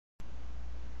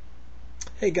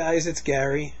Hey guys, it's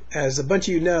Gary. As a bunch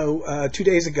of you know, 2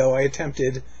 days ago I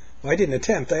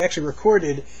actually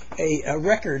recorded a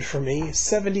record for me,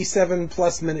 77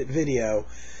 plus minute video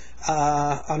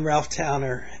on Ralph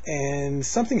Towner, and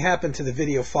something happened to the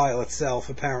video file itself.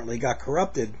 Apparently got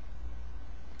corrupted,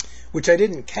 which I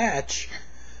didn't catch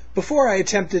before I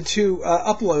attempted to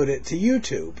upload it to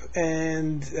YouTube,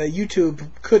 and YouTube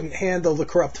couldn't handle the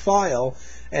corrupt file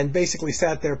and basically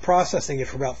sat there processing it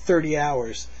for about 30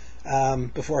 hours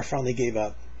before I finally gave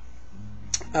up.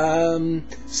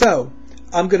 So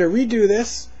I'm going to redo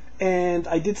this, and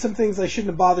I did some things I shouldn't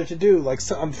have bothered to do.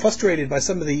 I'm frustrated by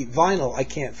some of the vinyl I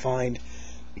can't find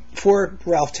for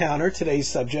Ralph Towner, today's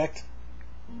subject,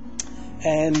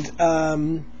 and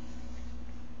I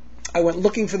went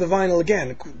looking for the vinyl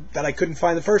again that I couldn't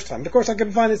find the first time. And of course, I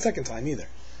couldn't find it the second time either.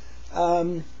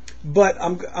 But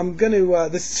I'm going to.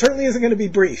 This certainly isn't going to be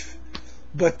brief.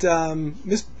 But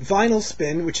this Vinyl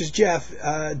Spin, which is Jeff,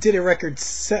 did a record.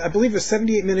 I believe it was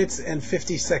 78 minutes and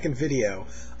 50-second video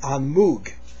on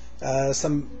Moog.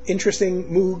 Some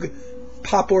interesting Moog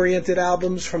pop-oriented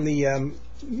albums from the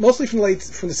mostly from the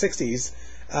 60s,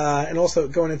 and also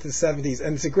going into the 70s.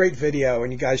 And it's a great video,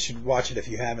 and you guys should watch it if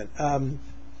you haven't.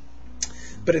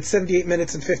 But at 78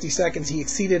 minutes and 50 seconds, he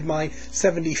exceeded my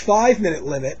 75-minute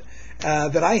limit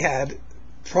that I had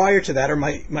prior to that, or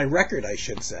my record, I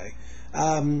should say.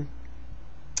 And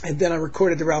then I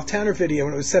recorded the Ralph Towner video,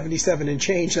 and it was 77 and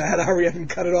change, and I had to hurry up and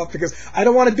cut it off because I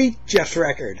don't want to beat Jeff's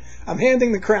record. I'm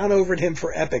handing the crown over to him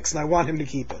for epics, and I want him to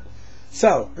keep it.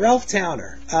 So, Ralph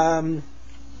Towner.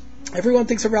 Everyone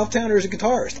thinks of Ralph Towner as a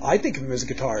guitarist. I think of him as a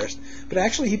guitarist. But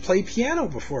actually, he played piano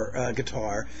before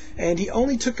guitar. And he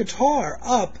only took guitar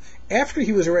up after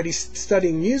he was already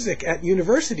studying music at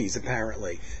universities,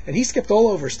 apparently. And he skipped all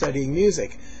over studying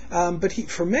music. But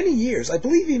for many years, I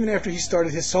believe even after he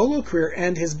started his solo career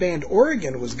and his band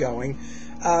Oregon was going,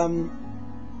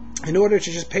 in order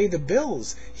to just pay the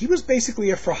bills, he was basically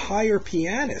a for-hire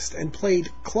pianist and played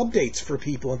club dates for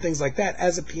people and things like that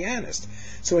as a pianist.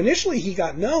 So initially he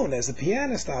got known as a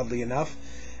pianist, oddly enough,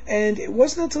 and it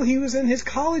wasn't until he was in his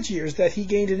college years that he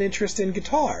gained an interest in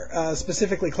guitar,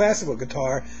 specifically classical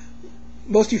guitar.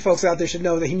 Most of you folks out there should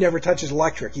know that he never touches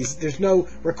electric. There's no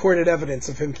recorded evidence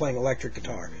of him playing electric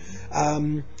guitar.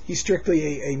 He's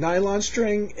strictly a nylon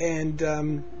string and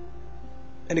an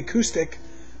acoustic.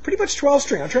 Pretty much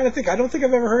 12-string. I'm trying to think. I don't think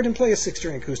I've ever heard him play a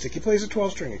 6-string acoustic. He plays a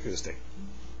 12-string acoustic.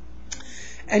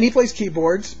 And he plays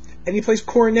keyboards, and he plays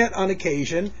cornet on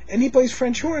occasion, and he plays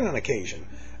French horn on occasion.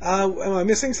 Am I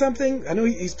missing something? I know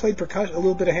he's played percussion, a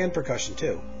little bit of hand percussion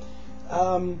too.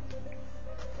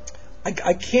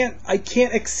 I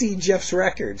can't exceed Jeff's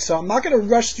record, so I'm not going to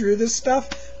rush through this stuff,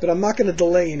 but I'm not going to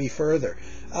delay any further.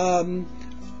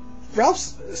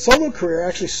 Ralph's solo career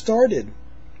actually started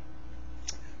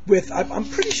with, I'm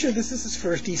pretty sure this is his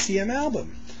first ECM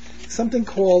album, something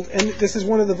called, and this is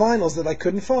one of the vinyls that I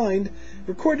couldn't find,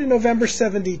 recorded in November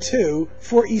 72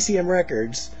 for ECM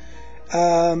Records,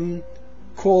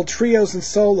 called Trios and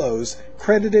Solos,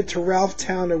 credited to Ralph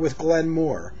Towner with Glenn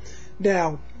Moore.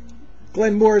 Now,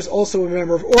 Glenn Moore is also a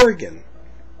member of Oregon,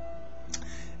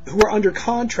 who were under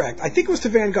contract. I think it was to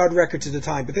Vanguard Records at the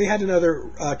time, but they had another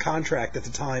contract at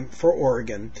the time for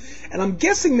Oregon. And I'm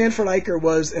guessing Manfred Eicher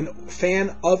was a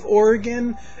fan of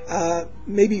Oregon,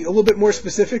 maybe a little bit more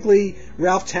specifically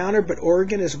Ralph Towner, but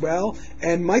Oregon as well.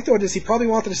 And my thought is he probably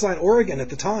wanted to sign Oregon at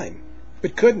the time,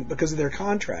 but couldn't because of their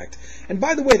contract. And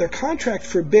by the way, their contract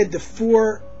forbid the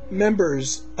 4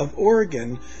 members of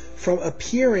Oregon from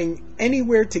appearing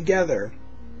anywhere together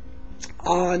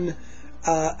on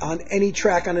any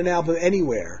track on an album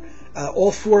anywhere,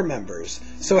 all 4 members.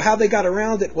 So how they got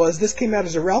around it was this came out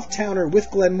as a Ralph Towner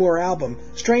with Glenn Moore album.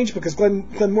 Strange because Glenn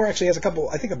Moore actually has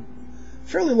a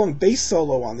fairly long bass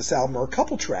solo on this album, or a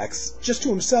couple tracks just to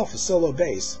himself, a solo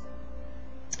bass.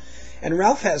 And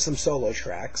Ralph has some solo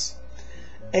tracks.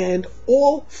 And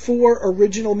all 4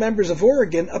 original members of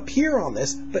Oregon appear on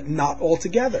this, but not all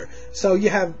together. So you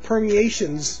have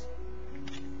permeations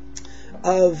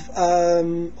of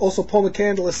also Paul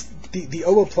McCandless, the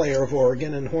oboe player of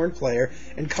Oregon and horn player,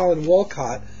 and Colin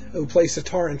Walcott, who plays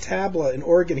sitar and tabla in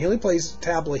Oregon. He only plays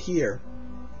tabla here.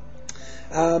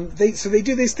 They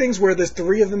do these things where there's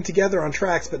 3 of them together on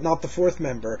tracks, but not the 4th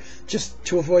member, just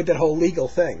to avoid that whole legal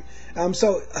thing.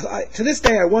 To this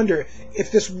day, I wonder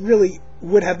if this really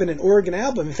would have been an Oregon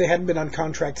album if they hadn't been on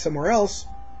contract somewhere else,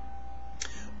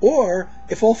 or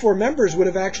if all 4 members would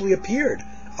have actually appeared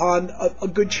on a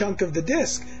good chunk of the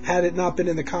disc had it not been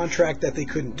in the contract that they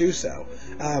couldn't do so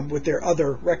with their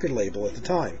other record label at the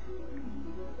time.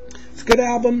 It's a good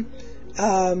album.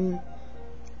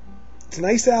 It's a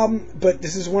nice album, but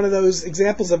this is one of those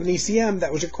examples of an ECM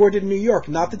that was recorded in New York,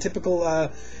 not the typical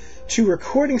two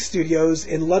recording studios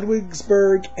in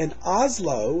Ludwigsburg and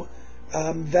Oslo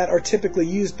that are typically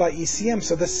used by ECM,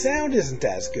 so the sound isn't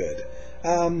as good.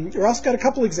 We're also got a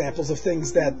couple examples of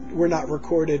things that were not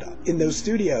recorded in those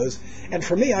studios, and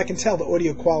for me, I can tell the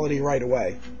audio quality right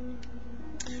away.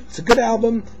 It's a good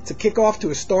album. It's a kickoff to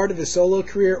a start of his solo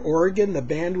career. Oregon, the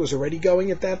band was already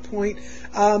going at that point.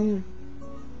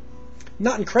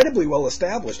 Not incredibly well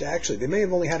established, actually. They may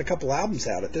have only had a couple albums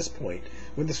out at this point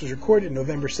when this was recorded in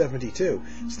November 72.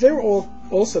 So they were all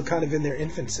also kind of in their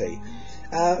infancy.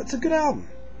 It's a good album.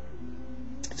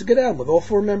 It's a good album with all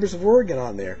four members of Oregon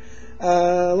on there.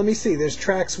 Let me see. There's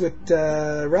tracks with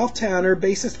Ralph Towner,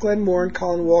 bassist Glenn Moore, and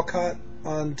Colin Walcott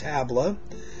on tabla.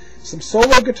 Some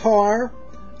solo guitar.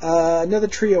 Another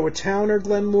trio with Towner,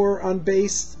 Glenn Moore on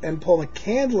bass, and Paul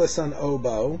McCandless on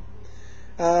oboe.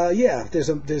 Yeah, there's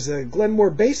a Glenn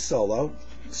Moore bass solo.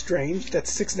 Strange.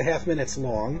 That's 6.5 minutes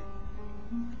long.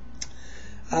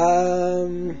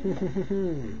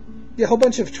 Yeah, a whole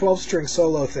bunch of 12-string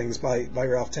solo things by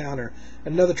Ralph Towner.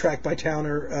 Another track by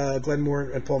Towner, Glenn Moore,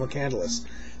 and Paul McCandless.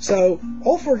 So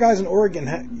all four guys in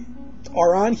Oregon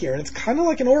are on here, and it's kind of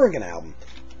like an Oregon album.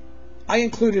 I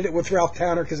included it with Ralph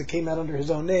Towner because it came out under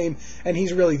his own name, and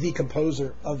he's really the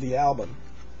composer of the album.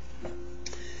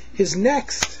 His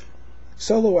next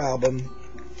solo album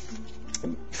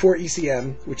for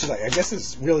ECM, which is, I guess,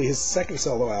 is really his second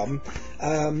solo album,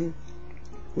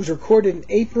 was recorded in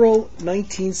April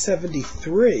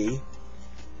 1973,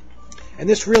 and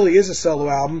this really is a solo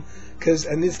album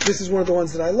and this is one of the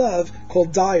ones that I love,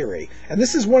 called Diary, and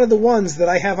this is one of the ones that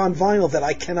I have on vinyl that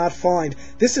I cannot find.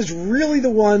 This is really the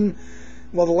one,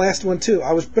 well, the last one too.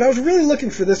 I was really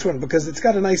looking for this one because it's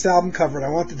got a nice album cover, and I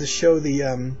wanted to show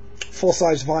the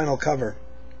full-size vinyl cover,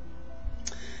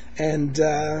 and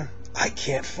I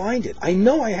can't find it. I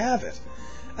know I have it.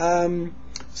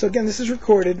 So again, this is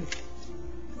recorded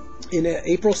in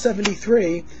April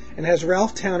 73 and has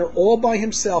Ralph Towner all by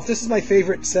himself. This is my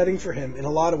favorite setting for him in a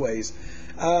lot of ways.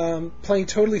 Playing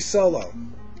totally solo,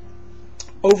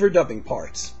 overdubbing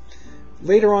parts.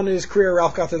 Later on in his career,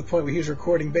 Ralph got to the point where he was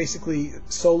recording basically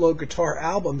solo guitar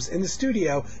albums in the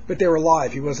studio, but they were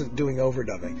live. He wasn't doing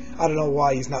overdubbing. I don't know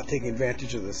why he's not taking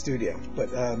advantage of the studio, but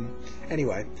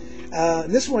anyway.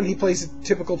 This one, he plays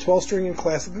typical 12-string and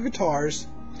classical guitars,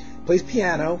 plays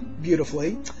piano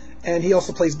beautifully, and he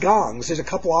also plays gongs. There's a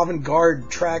couple avant-garde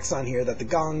tracks on here that the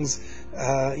gongs,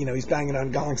 he's banging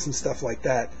on gongs and stuff like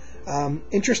that.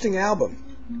 Interesting album.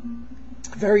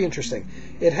 Very interesting.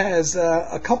 It has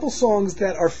a couple songs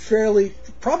that are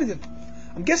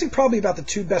I'm guessing probably about the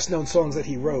two best-known songs that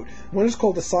he wrote. One is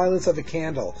called The Silence of a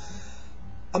Candle.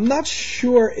 I'm not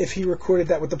sure if he recorded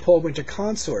that with the Paul Winter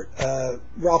Consort.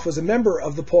 Ralph was a member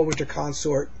of the Paul Winter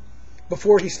Consort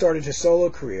before he started his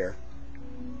solo career.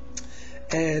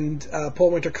 And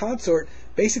Paul Winter Consort,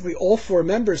 basically all four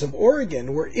members of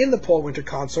Oregon were in the Paul Winter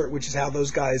Consort, which is how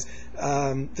those guys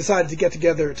decided to get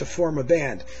together to form a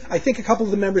band. I think a couple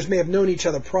of the members may have known each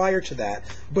other prior to that,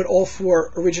 but all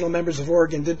four original members of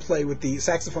Oregon did play with the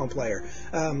saxophone player,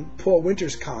 Paul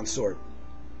Winter's Consort.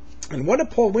 And one of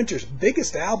Paul Winter's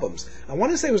biggest albums, I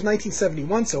want to say it was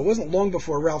 1971, so it wasn't long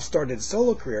before Ralph started his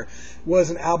solo career, was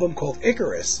an album called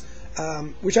Icarus.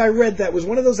 Which I read that was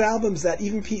one of those albums that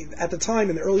even at the time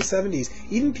in the early 70s,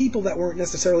 even people that weren't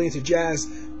necessarily into jazz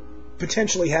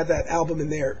potentially had that album in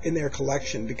their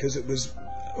collection because it was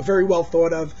very well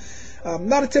thought of.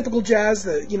 Not a typical jazz.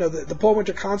 The Paul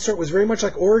Winter Consort was very much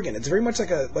like Oregon. It's very much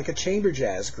like a chamber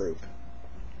jazz group.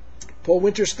 Paul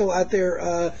Winter's still out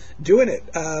there doing it,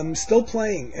 still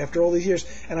playing after all these years.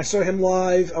 And I saw him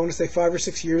live, I want to say 5 or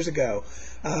 6 years ago,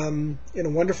 in a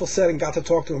wonderful setting. Got to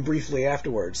talk to him briefly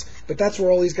afterwards. But that's where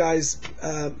all these guys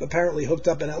apparently hooked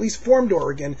up and at least formed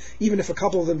Oregon, even if a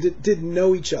couple of them didn't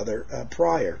know each other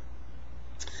prior.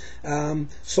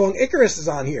 Song Icarus is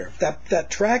on here. That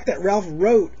track that Ralph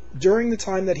wrote during the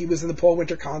time that he was in the Paul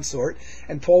Winter Consort,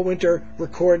 and Paul Winter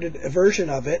recorded a version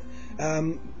of it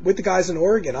with the guys in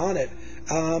Oregon on it,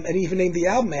 and he even named the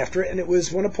album after it, and it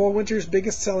was one of Paul Winter's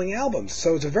biggest selling albums.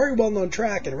 So it's a very well-known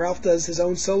track, and Ralph does his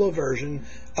own solo version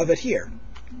of it here.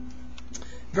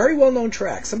 Very well-known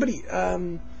track. Somebody,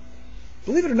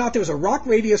 believe it or not, there was a rock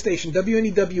radio station,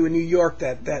 WNEW in New York,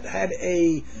 that had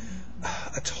a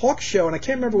talk show, and I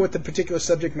can't remember what the particular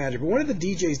subject matter, but one of the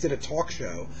DJs did a talk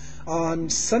show on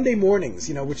Sunday mornings,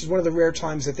 which is one of the rare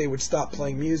times that they would stop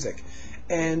playing music.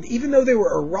 And even though they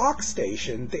were a rock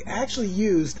station, they actually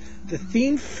used the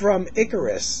theme from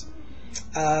Icarus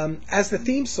as the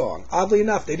theme song. Oddly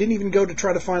enough, they didn't even go to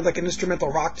try to find like an instrumental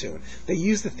rock tune. They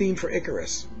used the theme for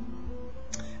Icarus.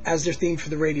 as their theme for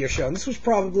the radio show. And this was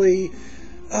probably,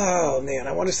 oh man,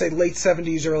 I want to say late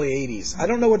 70s, early 80s. I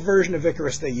don't know what version of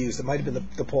Icarus they used. It might have been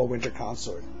the Paul Winter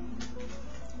Consort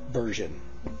version.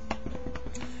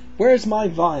 Where's my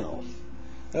vinyl?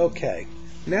 Okay,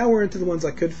 now we're into the ones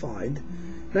I could find.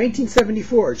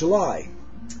 1974, July.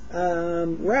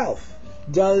 Ralph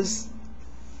does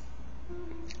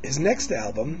his next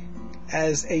album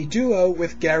as a duo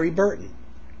with Gary Burton.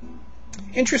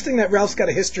 Interesting that Ralph's got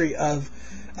a history of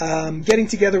getting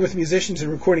together with musicians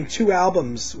and recording 2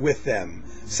 albums with them,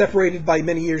 separated by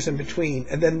many years in between,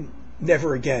 and then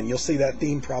never again. You'll see that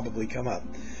theme probably come up.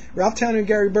 Ralph Towner and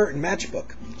Gary Burton,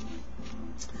 Matchbook.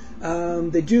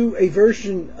 They do a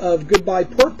version of Goodbye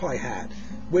Pork Pie Hat,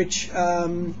 which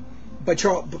by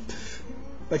Charles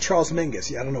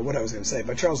Mingus. Yeah, I don't know what I was going to say.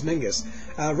 By Charles Mingus.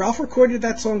 Ralph recorded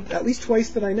that song at least twice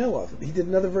that I know of. He did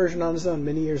another version on his own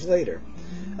many years later.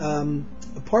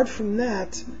 Apart from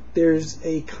that, there's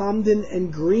a Comden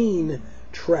and Green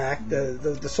track,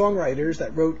 the songwriters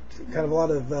that wrote kind of a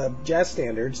lot of jazz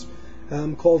standards,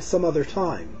 called Some Other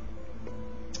Time.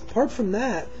 Apart from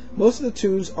that, most of the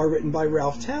tunes are written by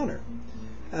Ralph Towner.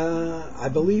 I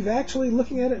believe, actually,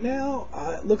 looking at it now,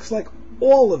 it looks like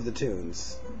all of the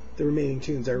tunes, the remaining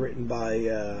tunes, are written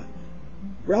by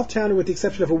Ralph Towner, with the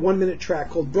exception of a 1-minute track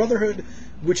called Brotherhood,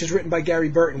 which is written by Gary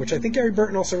Burton, which I think Gary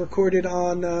Burton also recorded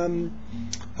on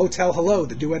Hotel Hello,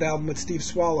 the duet album with Steve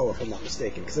Swallow, if I'm not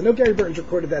mistaken, because I know Gary Burton's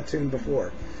recorded that tune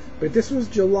before. But this was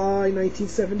July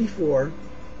 1974.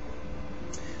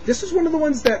 This was one of the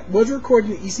ones that was recorded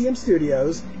in ECM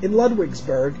Studios in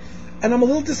Ludwigsburg, and I'm a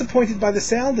little disappointed by the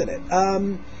sound in it.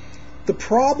 The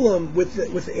problem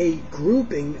with a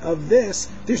grouping of this,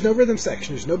 there's no rhythm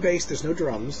section, there's no bass, there's no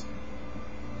drums.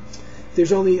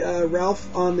 There's only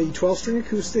Ralph on the 12-string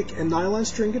acoustic and nylon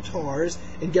string guitars,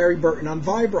 and Gary Burton on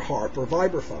vibraharp or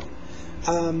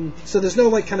vibraphone. So there's no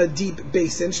like kind of deep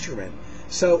bass instrument.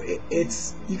 So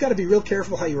it's you got to be real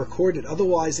careful how you record it,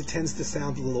 otherwise it tends to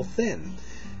sound a little thin.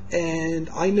 And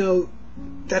I know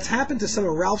that's happened to some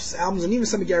of Ralph's albums and even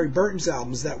some of Gary Burton's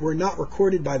albums that were not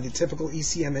recorded by the typical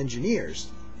ECM engineers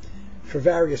for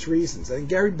various reasons. I think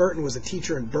Gary Burton was a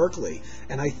teacher in Berkeley,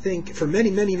 and I think for many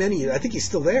years, I think he's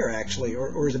still there actually,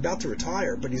 or is about to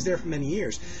retire, but he's there for many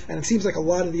years. And it seems like a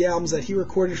lot of the albums that he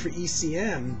recorded for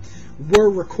ECM were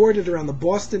recorded around the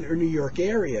Boston or New York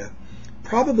area,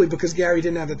 probably because Gary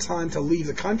didn't have the time to leave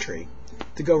the country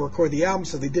to go record the album,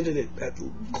 so they did it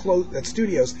at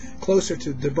studios closer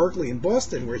to Berkeley in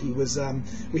Boston, where he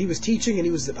was teaching, and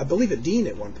he was, I believe, a dean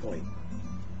at one point.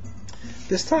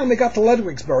 This time they got to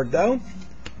Ludwigsburg, though,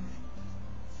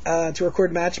 to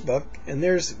record Matchbook, and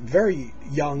there's very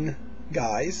young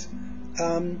guys.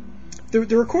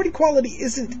 The recording quality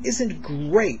isn't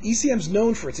great. ECM's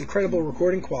known for its incredible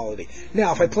recording quality.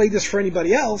 Now, if I played this for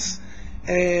anybody else,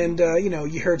 and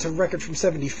you heard some record from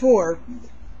 '74,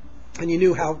 and you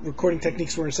knew how recording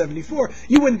techniques were in '74,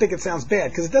 you wouldn't think it sounds bad,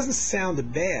 because it doesn't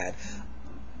sound bad.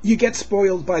 You get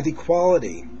spoiled by the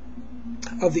quality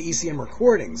of the ECM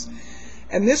recordings.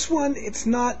 And this one, it's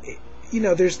not,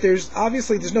 there's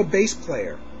obviously there's no bass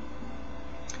player,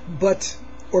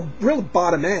 or real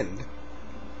bottom end.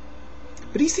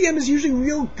 But ECM is usually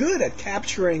real good at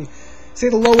capturing, say,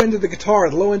 the low end of the guitar,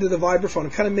 the low end of the vibraphone,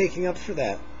 and kind of making up for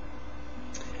that.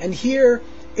 And here,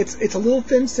 it's a little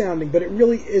thin sounding, but it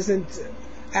really isn't.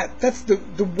 That's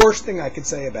the worst thing I could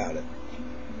say about it.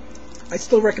 I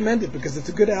still recommend it because it's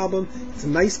a good album. It's a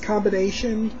nice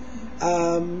combination.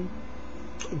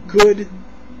 Good.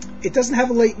 It doesn't have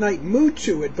a late night mood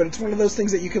to it, but it's one of those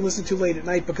things that you can listen to late at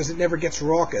night because it never gets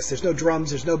raucous. There's no drums,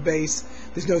 there's no bass,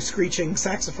 there's no screeching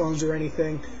saxophones or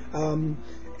anything, and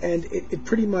it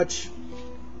pretty much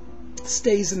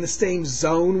stays in the same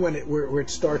zone where it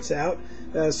starts out.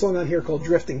 A song on here called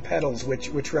Drifting Petals,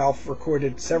 which Ralph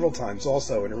recorded several times,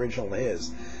 also an original of his,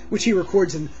 which he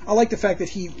records, and I like the fact that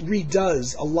he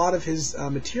redoes a lot of his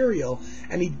material,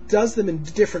 and he does them in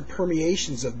different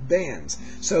permeations of bands.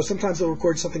 So sometimes he'll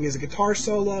record something as a guitar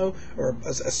solo, or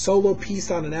a solo piece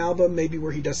on an album, maybe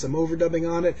where he does some overdubbing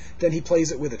on it, then he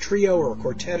plays it with a trio or a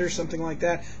quartet or something like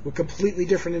that, with completely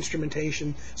different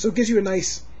instrumentation. So it gives you a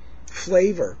nice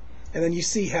flavor, and then you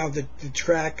see how the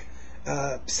track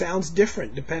sounds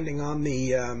different depending on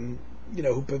the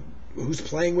who's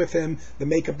playing with him, the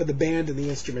makeup of the band, and the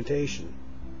instrumentation.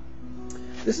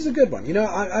 This is a good one.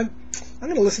 I'm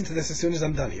going to listen to this as soon as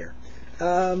I'm done here.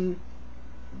 And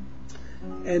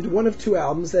one of 2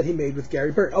 albums that he made with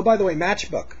Gary Burton. Oh, by the way,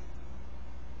 Matchbook.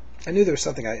 I knew there was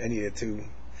something I needed to.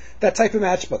 That type of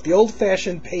matchbook, the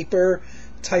old-fashioned paper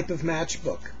type of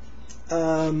matchbook.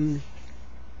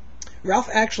 Ralph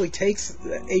actually takes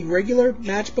a regular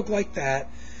matchbook like that,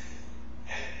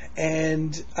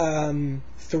 and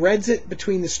threads it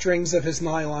between the strings of his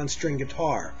nylon string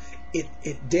guitar.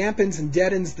 It dampens and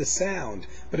deadens the sound,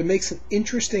 but it makes an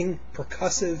interesting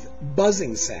percussive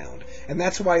buzzing sound, and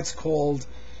that's why it's called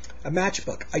a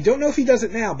matchbook. I don't know if he does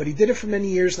it now, but he did it for many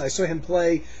years, and I saw him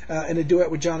play in a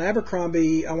duet with John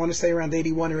Abercrombie, I want to say around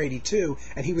 81 or 82,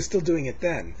 and he was still doing it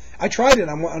then. I tried it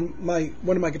on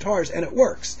one of my guitars, and it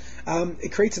works.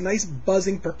 It creates a nice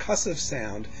buzzing percussive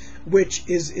sound, which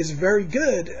is very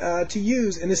good to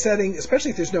use in a setting, especially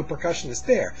if there's no percussionist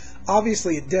there.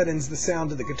 Obviously, it deadens the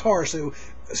sound of the guitar, so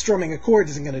strumming a chord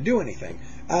isn't going to do anything.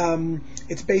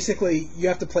 It's basically, you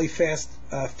have to play fast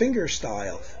finger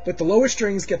style, but the lower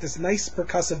strings get this nice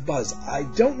percussive buzz. I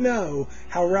don't know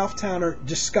how Ralph Towner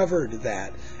discovered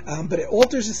that, but it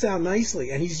alters the sound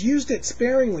nicely, and he's used it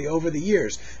sparingly over the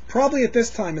years. Probably at this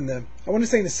time I want to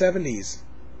say in the 70s,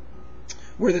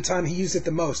 were the time he used it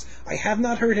the most. I have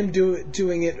not heard him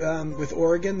doing it with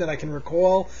Oregon that I can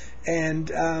recall,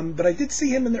 but I did see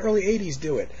him in the early 80s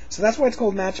do it. So that's why it's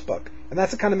called matchbook, and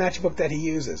that's the kind of matchbook that he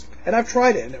uses. And I've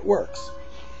tried it, and it works.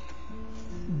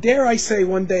 Dare I say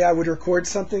one day I would record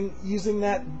something using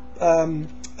that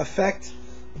effect,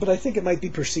 but I think it might be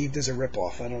perceived as a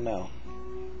ripoff. I don't know.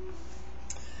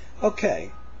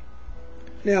 Okay.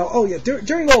 Now, oh yeah,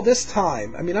 during all this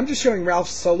time, I mean, I'm just showing Ralph's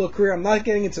solo career. I'm not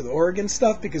getting into the Oregon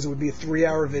stuff because it would be a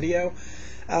 3-hour video.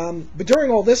 But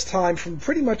during all this time, from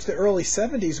pretty much the early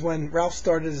 70s when Ralph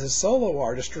started as a solo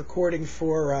artist recording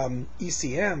for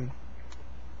ECM,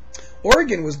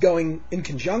 Oregon was going in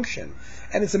conjunction.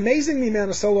 And it's amazing the amount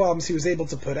of solo albums he was able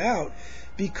to put out,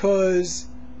 because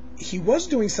he was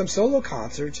doing some solo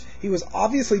concerts, he was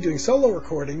obviously doing solo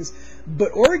recordings,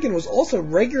 but Oregon was also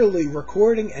regularly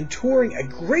recording and touring a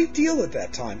great deal at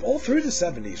that time, all through the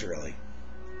 70s, really.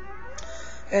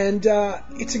 And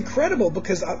it's incredible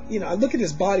because, I look at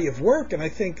his body of work and I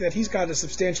think that he's got a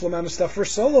substantial amount of stuff for a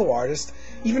solo artist,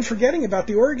 even forgetting about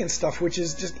the Oregon stuff, which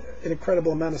is just an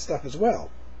incredible amount of stuff as well.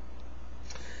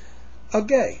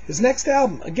 Okay, his next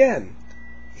album, again,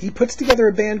 he puts together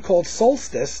a band called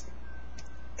Solstice,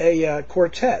 a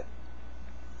quartet.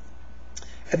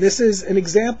 And this is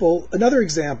another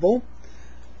example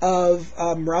of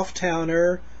Ralph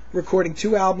Towner recording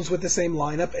 2 albums with the same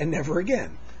lineup and never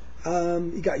again.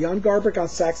 You got Jan Garbarek on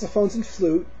saxophones and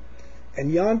flute,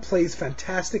 and Jan plays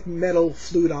fantastic metal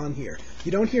flute on here.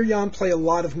 You don't hear Jan play a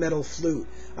lot of metal flute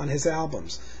on his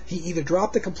albums. He either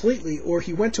dropped it completely or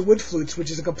he went to wood flutes, which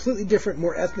is a completely different,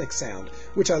 more ethnic sound,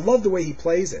 which I love the way he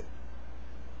plays it.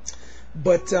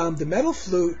 But the metal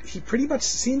flute, he pretty much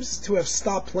seems to have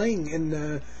stopped playing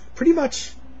in pretty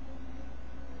much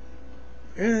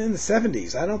in the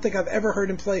 70s. I don't think I've ever heard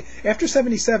him play. After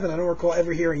 77, I don't recall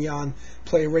ever hearing Jan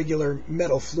play a regular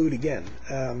metal flute again.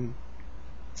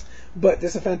 But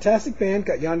there's a fantastic band,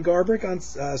 got Jan Garbarek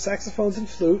on saxophones and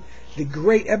flute, the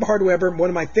great Eberhard Weber, one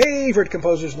of my favorite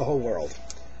composers in the whole world,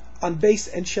 on bass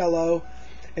and cello,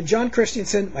 and John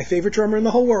Christensen, my favorite drummer in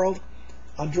the whole world,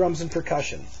 on drums and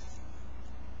percussion.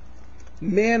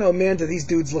 Man, oh man, do these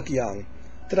dudes look young.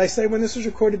 Did I say when this was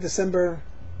recorded? December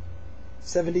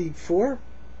 74?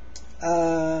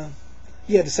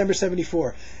 Yeah, December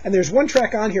 74. And there's one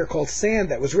track on here called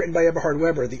Sand that was written by Eberhard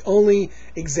Weber, the only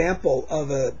example of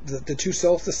the 2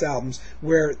 Solstice albums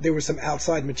where there was some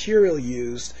outside material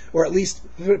used, or at least,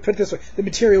 put it this way, the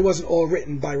material wasn't all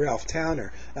written by Ralph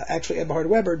Towner. Actually, Eberhard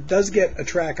Weber does get a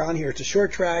track on here. It's a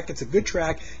short track. It's a good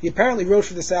track. He apparently wrote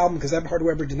for this album because Eberhard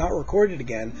Weber did not record it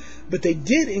again, but they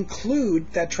did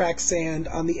include that track Sand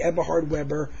on the Eberhard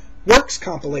Weber Works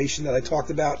compilation that I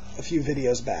talked about a few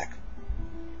videos back.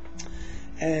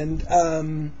 And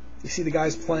you see the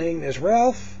guys playing. There's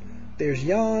Ralph. There's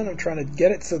Jan. I'm trying to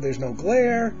get it so there's no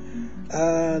glare.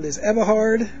 There's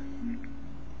Eberhard.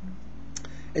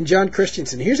 And John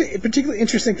Christensen. Here's a particularly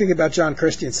interesting thing about John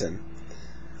Christensen.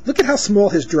 Look at how small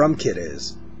his drum kit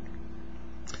is.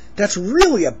 That's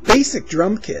really a basic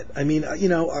drum kit. I mean,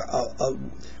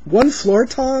 one floor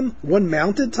tom, one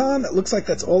mounted tom. It looks like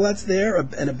that's all that's there,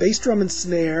 and a bass drum and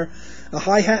snare, a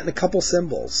hi-hat, and a couple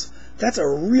cymbals. That's a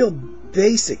real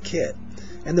basic kit.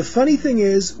 And the funny thing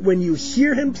is, when you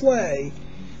hear him play,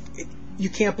 you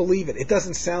can't believe it. It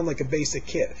doesn't sound like a basic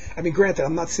kit. I mean, granted,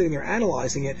 I'm not sitting there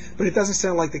analyzing it, but it doesn't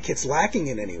sound like the kit's lacking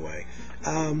in any way.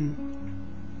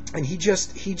 And he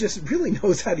just really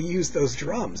knows how to use those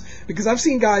drums. Because I've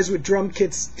seen guys with drum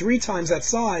kits 3 times that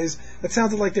size that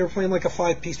sounded like they were playing like a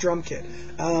 5-piece drum kit.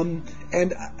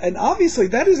 And obviously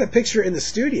that is a picture in the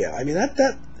studio. I mean, I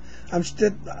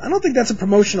don't think that's a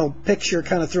promotional picture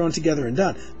kind of thrown together and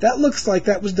done. That looks like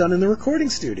that was done in the recording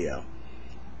studio.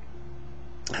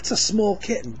 That's a small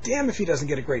kit, and damn if he doesn't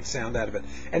get a great sound out of it.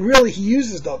 And really, he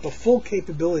uses the full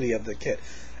capability of the kit.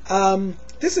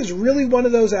 This is really one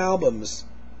of those albums.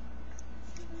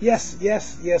 Yes,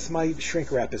 my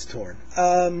shrink wrap is torn.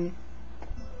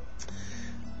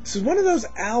 This is one of those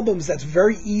albums that's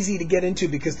very easy to get into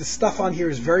because the stuff on here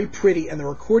is very pretty and the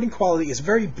recording quality is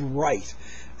very bright.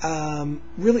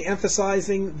 Really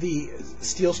emphasizing the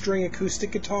steel string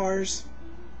acoustic guitars.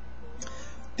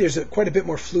 There's quite a bit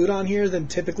more flute on here than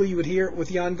typically you would hear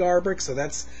with Jan Garbarek, so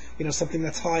that's something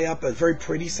that's high up, very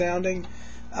pretty sounding.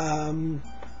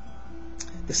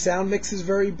 The sound mix is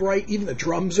very bright. Even the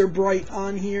drums are bright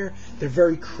on here. They're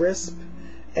very crisp.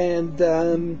 And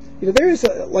there is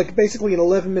basically an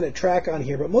 11-minute track on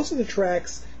here, but most of the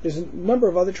tracks, there's a number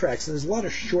of other tracks, and there's a lot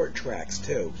of short tracks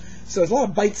too. So there's a lot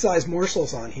of bite-sized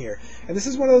morsels on here. And this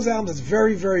is one of those albums that's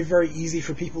very, very, very easy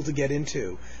for people to get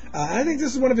into. I think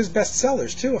this is one of his best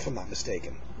sellers too, if I'm not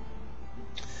mistaken.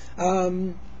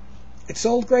 It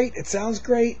sold great. It sounds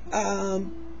great.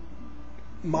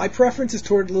 My preference is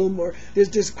toward a little more.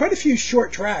 There's quite a few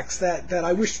short tracks that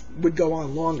I wish would go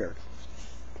on longer.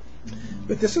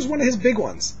 But this is one of his big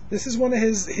ones. This is one of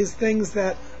his things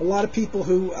that a lot of people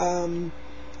who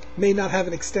may not have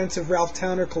an extensive Ralph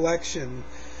Towner collection,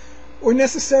 or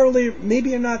necessarily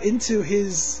maybe are not into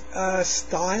his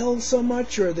style so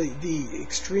much, or the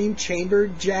extreme chamber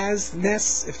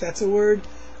jazzness, if that's a word,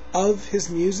 of his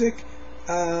music,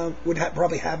 would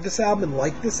probably have this album and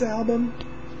like this album.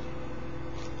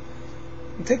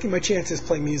 I'm taking my chances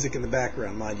playing music in the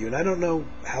background, mind you, and I don't know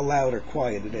how loud or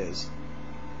quiet it is.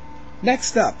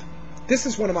 Next up, this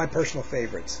is one of my personal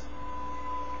favorites.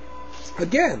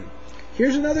 Again,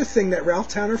 here's another thing that Ralph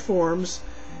Towner forms,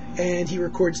 and he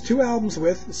records 2 albums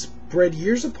with, spread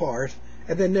years apart,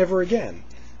 and then never again.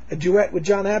 A duet with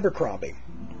John Abercrombie.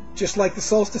 Just like the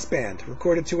Solstice Band,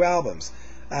 recorded 2 albums.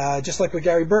 Just like with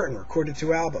Gary Burton, recorded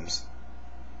 2 albums.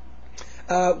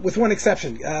 With one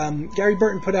exception. Gary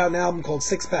Burton put out an album called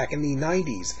Six Pack in the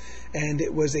 90s, and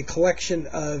it was a collection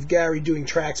of Gary doing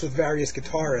tracks with various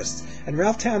guitarists. And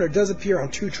Ralph Towner does appear on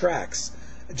 2 tracks,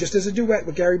 just as a duet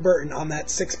with Gary Burton on that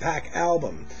Six Pack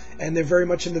album. And they're very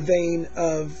much in the vein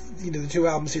of the 2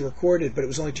 albums he recorded, but it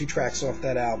was only 2 tracks off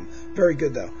that album. Very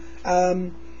good, though.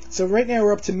 So right now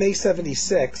we're up to May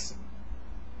 76.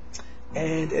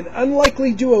 And an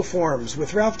unlikely duo forms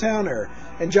with Ralph Towner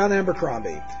and John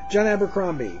Abercrombie. John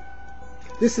Abercrombie.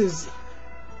 This is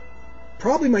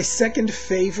probably my second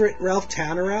favorite Ralph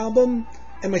Towner album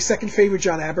and my second favorite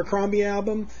John Abercrombie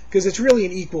album, because it's really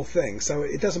an equal thing, so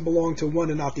it doesn't belong to one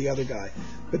and not the other guy.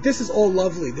 But this is all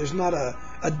lovely. There's not a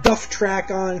duff track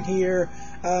on here.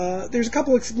 There's a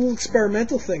couple of little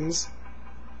experimental things.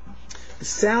 The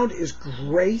sound is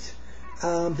great.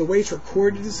 The way it's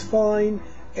recorded is fine.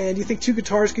 And you think 2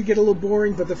 guitars could get a little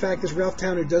boring, but the fact is Ralph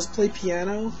Towner does play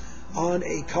piano on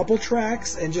a couple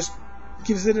tracks and just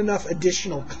gives it enough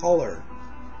additional color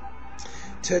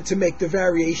to make the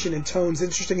variation in tones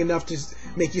interesting enough to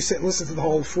make you sit and listen to the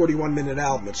whole 41-minute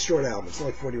album. It's a short album. It's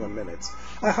only 41 minutes.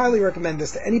 I highly recommend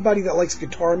this to anybody that likes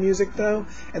guitar music, though.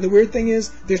 And the weird thing is,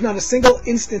 there's not a single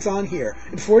instance on here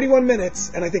in 41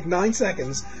 minutes, and I think 9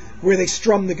 seconds, where they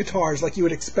strum the guitars like you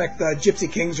would expect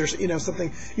Gypsy Kings or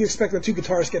something. You expect when 2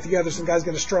 guitarists get together, some guy's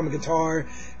going to strum a guitar,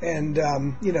 and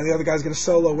the other guy's going to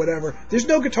solo, whatever. There's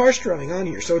no guitar strumming on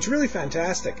here, so it's really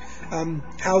fantastic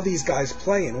how these guys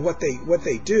play and what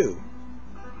they do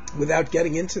without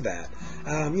getting into that.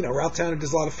 Ralph Towner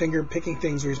does a lot of finger picking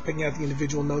things where he's picking out the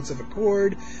individual notes of a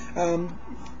chord.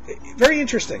 Very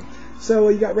interesting. So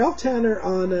you got Ralph Towner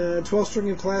on 12-string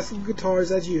and classical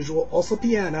guitars as usual, also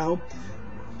piano.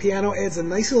 Piano adds a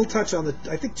nice little touch on the,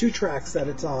 I think, 2 tracks that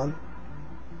it's on.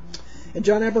 And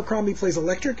John Abercrombie plays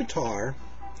electric guitar,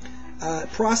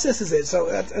 processes it.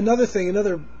 So that's another thing,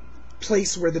 another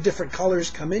place where the different colors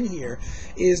come in here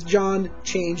is John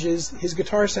changes his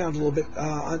guitar sound a little bit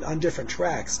on different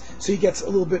tracks. So he gets a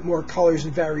little bit more colors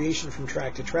and variation from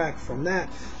track to track from that.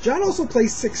 John also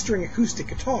plays 6-string acoustic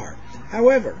guitar.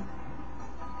 However,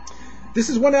 this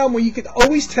is one album where you can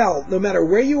always tell, no matter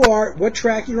where you are, what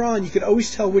track you're on, you can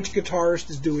always tell which guitarist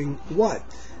is doing what.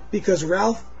 Because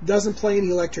Ralph doesn't play any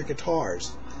electric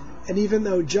guitars. And even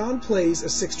though John plays a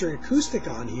 6-string acoustic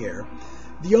on here,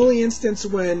 the only instance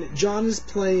when John is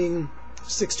playing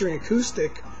 6-string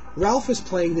acoustic, Ralph is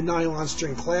playing the nylon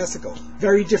string classical.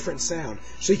 Very different sound.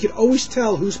 So you can always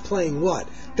tell who's playing what.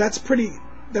 That pretty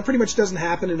much doesn't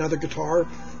happen in other guitar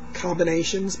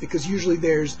combinations, because usually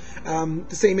there's the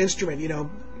same instrument,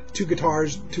 2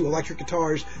 guitars, 2 electric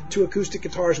guitars, 2 acoustic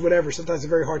guitars, whatever. Sometimes it's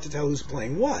very hard to tell who's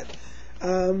playing what.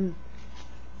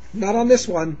 Not on this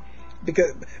one.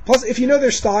 because plus, if you know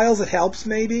their styles, it helps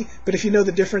maybe. But if you know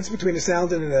the difference between a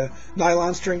sound in a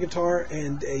nylon string guitar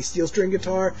and a steel string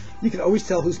guitar, you can always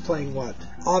tell who's playing what.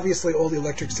 Obviously, all the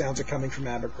electric sounds are coming from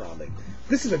Abercrombie.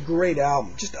 This is a great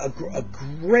album, just a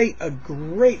great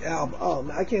album.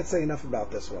 Oh, I can't say enough about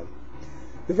this one.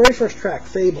 The very first track,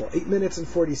 Fable, 8 minutes and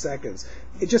 40 seconds.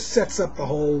 It just sets up the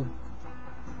whole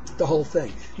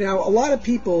thing. Now, a lot of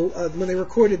people, when they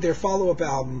recorded their follow-up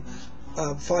album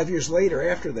 5 years later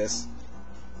after this,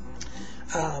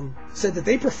 said that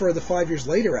they prefer the 5 years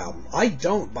later album. I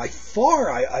don't. By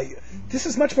far, this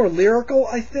is much more lyrical,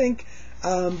 I think.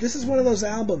 This is one of those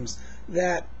albums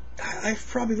that I've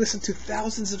probably listened to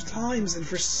thousands of times, and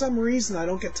for some reason I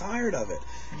don't get tired of it.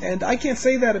 And I can't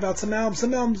say that about some albums.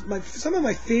 Some of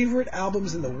my favorite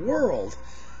albums in the world,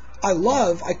 I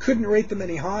love. I couldn't rate them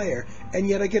any higher, and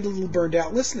yet I get a little burned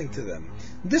out listening to them.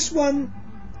 This one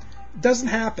doesn't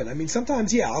happen. I mean,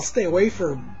 sometimes, yeah, I'll stay away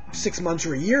for 6 months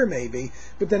or a year maybe,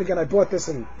 but then again, I bought this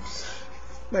in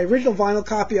my original vinyl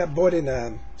copy. I bought in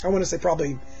I want to say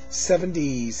probably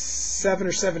 77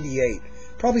 or 78,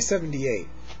 probably 78,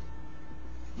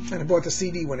 and I bought the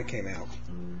CD when it came out.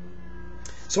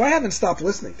 So I haven't stopped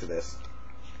listening to this,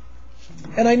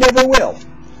 and I never will.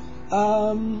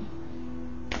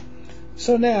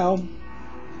 So now,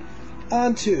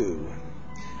 on to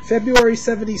February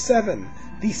 77,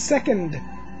 the second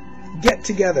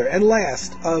get-together and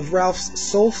last of Ralph's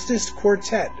Solstice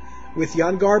Quartet with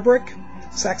Jan Garbarek,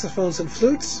 saxophones and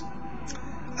flutes.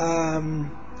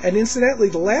 And incidentally,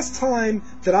 the last time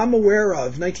that I'm aware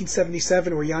of,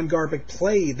 1977, where Jan Garbarek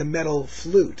played the metal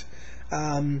flute.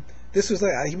 This was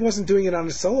he wasn't doing it on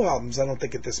his solo albums, I don't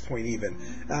think, at this point even.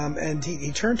 And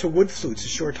he turned to wood flutes a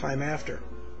short time after.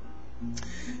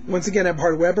 Once again,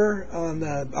 Ebhard Weber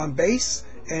on bass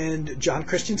and John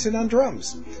Christensen on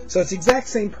drums. So it's the exact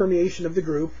same permeation of the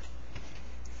group.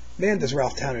 Man, does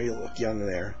Ralph Towner look young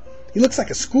there. He looks like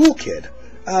a school kid.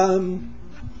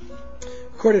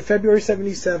 Recorded February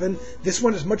 77. This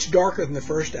one is much darker than the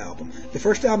first album. The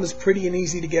first album is pretty and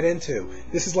easy to get into.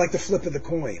 This is like the flip of the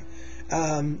coin.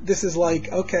 This is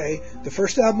like, okay, the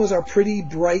first album was our pretty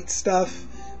bright stuff.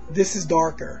 This is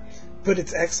darker, but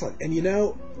it's excellent. And you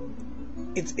know,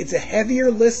 it's a heavier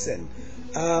listen.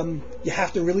 You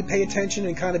have to really pay attention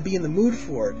and kind of be in the mood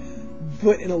for it.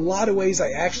 But in a lot of ways,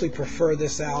 I actually prefer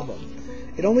this album.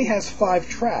 It only has 5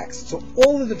 tracks, so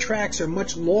all of the tracks are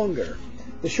much longer.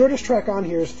 The shortest track on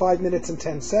here is 5 minutes and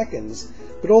 10 seconds,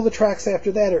 but all the tracks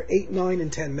after that are 8, 9,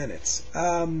 and 10 minutes.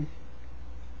 And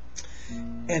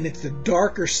it's the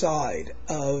darker side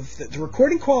of the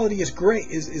recording quality is great,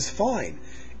 is fine.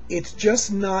 It's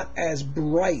just not as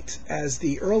bright as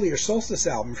the earlier Solstice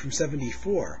album from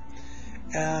 '74.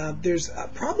 There's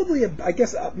probably,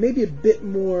 maybe a bit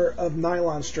more of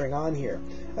nylon string on here.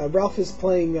 Ralph is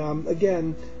playing,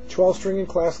 again, 12-string and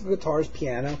classical guitars,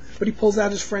 piano, but he pulls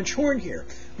out his French horn here,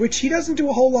 which he doesn't do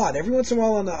a whole lot. Every once in a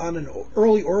while on an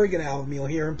early Oregon album, you'll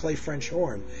hear him play French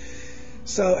horn.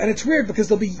 So, and it's weird because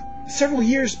there'll be several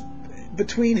years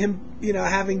between him,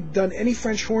 having done any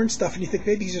French horn stuff, and you think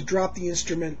maybe he's just dropped the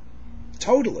instrument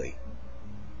totally.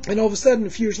 And all of a sudden, a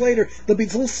few years later, there'll be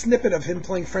this little snippet of him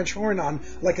playing French horn on,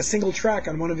 like, a single track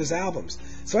on one of his albums.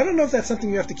 So I don't know if that's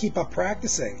something you have to keep up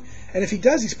practicing. And if he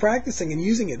does, he's practicing and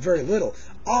using it very little.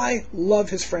 I love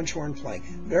his French horn playing.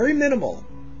 Very minimal.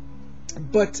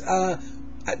 But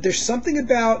there's something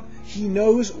about he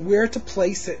knows where to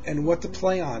place it and what to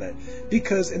play on it.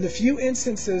 Because in the few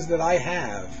instances that I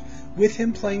have with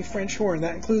him playing French horn,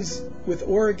 that includes with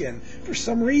Oregon, for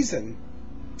some reason,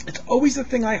 it's always the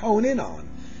thing I hone in on.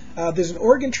 There's an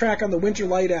organ track on the Winter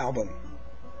Light album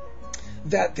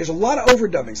that there's a lot of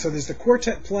overdubbing. So there's the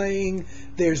quartet playing,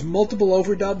 there's multiple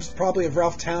overdubs, probably of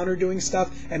Ralph Towner doing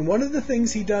stuff. And one of the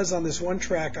things he does on this one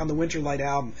track on the Winter Light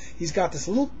album, he's got this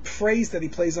little phrase that he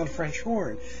plays on French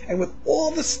horn. And with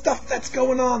all the stuff that's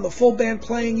going on, the full band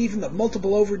playing, even the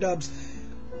multiple overdubs,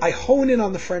 I hone in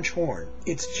on the French horn.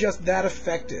 It's just that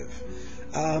effective.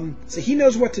 So he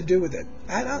knows what to do with it.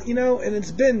 And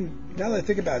it's been, now that I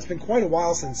think about it, it's been quite a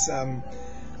while since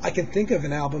I can think of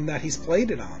an album that he's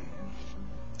played it on.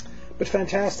 But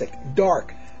fantastic.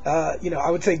 Dark.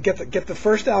 I would say get the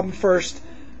first album first,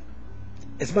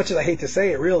 as much as I hate to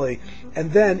say it, really.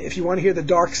 And then, if you want to hear the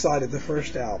dark side of the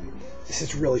first album, this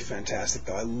is really fantastic,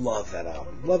 though. I love that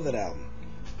album. Love that album.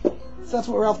 So that's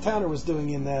what Ralph Towner was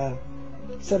doing in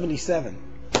 77.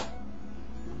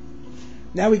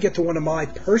 Now we get to one of my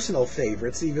personal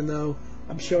favorites, even though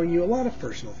I'm showing you a lot of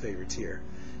personal favorites here.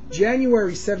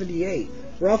 January 78,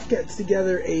 Ralph gets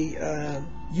together a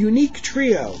unique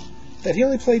trio that he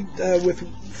only played with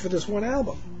for this one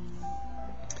album.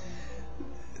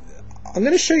 I'm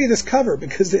going to show you this cover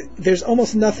because there's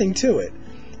almost nothing to it.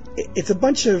 It's a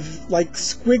bunch of like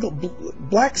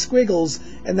black squiggles,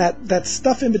 and that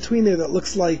stuff in between there that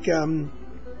looks like bad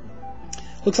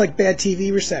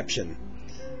TV reception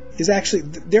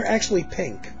they're actually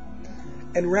pink.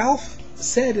 And Ralph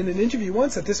said in an interview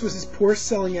once that this was his poorest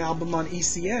selling album on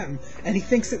ECM, and he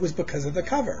thinks it was because of the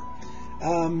cover.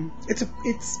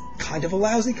 It's kind of a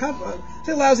lousy cover. It's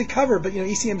a lousy cover, but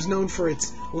ECM's known for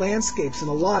its landscapes in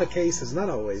a lot of cases, not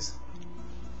always.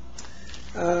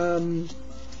 And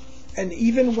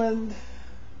even when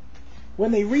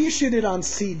they reissued it on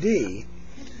CD,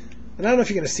 and I don't know if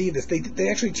you're going to see this, they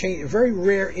actually changed a very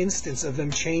rare instance of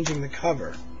them changing the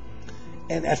cover.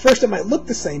 And at first it might look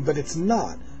the same, but it's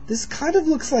not. This kind of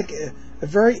looks like a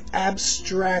very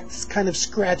abstract, kind of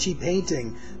scratchy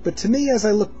painting. But to me, as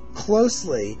I look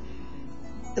closely,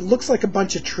 it looks like a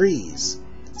bunch of trees.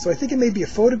 So I think it may be a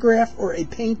photograph or a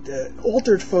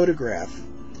altered photograph,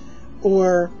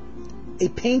 or a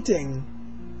painting,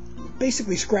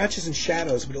 basically scratches and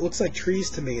shadows, but it looks like trees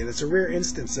to me, and it's a rare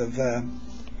instance of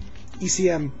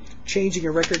ECM changing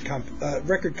a record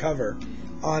cover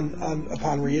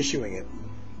upon reissuing it.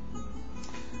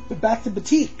 But back to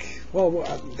Batik. Well,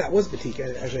 that was Batik,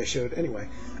 as I showed anyway.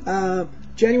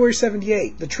 January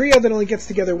 78, the trio that only gets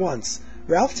together once.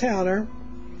 Ralph Towner,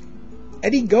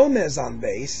 Eddie Gomez on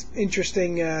bass.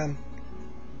 Interesting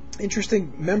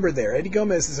member there. Eddie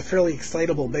Gomez is a fairly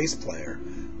excitable bass player.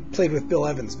 Played with Bill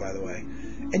Evans, by the way.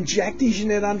 And Jack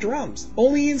DeJohnette on drums.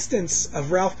 Only instance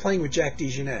of Ralph playing with Jack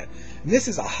DeJohnette. And this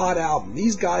is a hot album.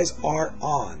 These guys are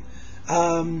on.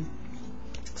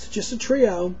 It's just a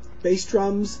trio. Bass,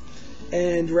 drums,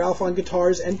 and Ralph on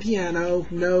guitars and piano.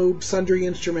 No sundry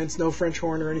instruments, no French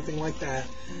horn or anything like that.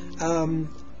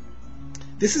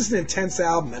 This is an intense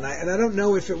album, and I don't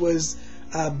know if it was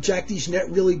Jack DeJohnette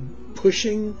really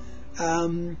pushing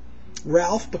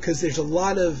Ralph, because there's a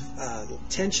lot of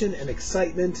tension and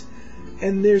excitement,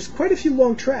 and there's quite a few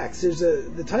long tracks. There's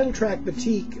the title track,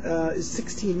 Batik, is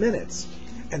 16 minutes,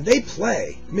 and they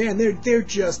play. Man, they're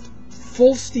just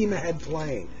full steam ahead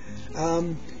playing.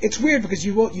 It's weird because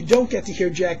you don't get to hear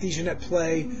Jack DeJohnette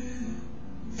play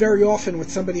very often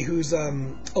with somebody who's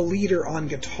a leader on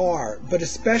guitar, but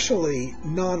especially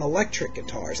non-electric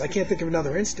guitars. I can't think of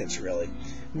another instance really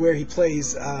where he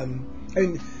plays.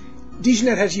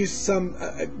 DeJohnette has used some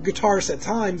guitars at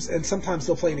times, and sometimes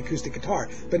they'll play an acoustic guitar,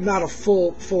 but not a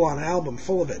full-on album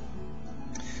full of it.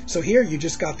 So here you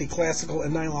just got the classical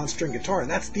and nylon string guitar, and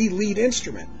that's the lead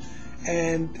instrument.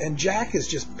 And Jack is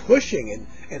just pushing,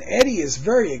 and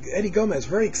Eddie Gomez,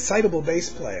 very excitable bass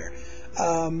player.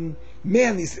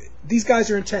 Man, these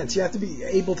guys are intense. You have to be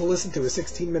able to listen to a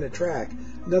 16-minute track.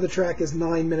 Another track is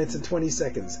 9 minutes and 20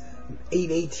 seconds,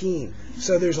 8:18.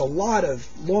 So there's a lot of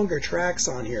longer tracks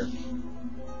on here.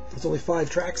 There's only 5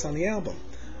 tracks on the album.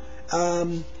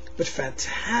 But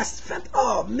fantastic.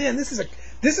 Oh man, this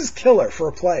is killer for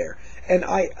a player. And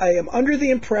I am under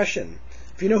the impression,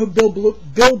 if you know who Bill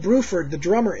Bruford, the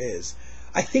drummer, is,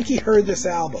 I think he heard this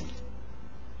album.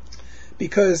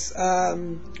 Because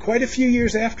quite a few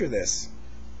years after this,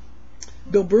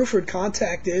 Bill Bruford,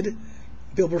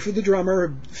 the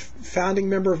drummer, founding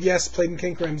member of Yes, played in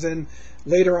King Crimson,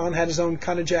 later on had his own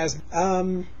kind of jazz.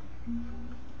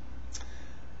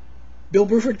 Bill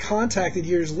Bruford contacted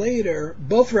years later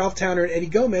both Ralph Towner and Eddie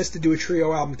Gomez to do a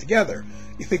trio album together.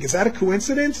 You think, is that a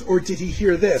coincidence, or did he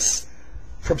hear this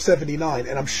from '79?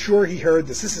 And I'm sure he heard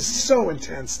this. This is so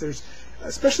intense.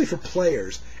 Especially for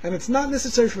players, and it's not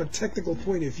necessarily from a technical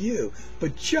point of view,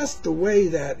 but just the way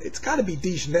that it's got to be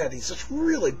DeJohnette. He's just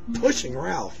really pushing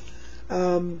Ralph.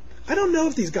 I don't know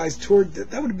if these guys toured.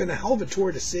 That would have been a hell of a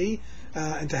tour to see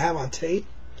and to have on tape.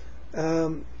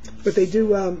 But they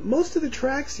do most of the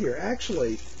tracks here.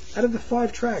 Actually, out of the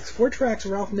 5 tracks, 4 tracks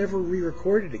Ralph never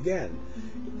re-recorded again.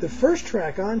 The first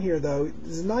track on here, though,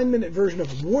 is a 9-minute version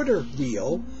of Water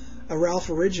Wheel, a Ralph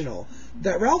original,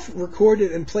 that Ralph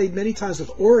recorded and played many times with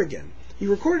Oregon. He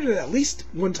recorded it at least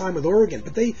one time with Oregon,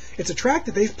 but it's a track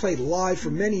that they've played live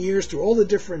for many years through all the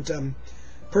different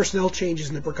personnel changes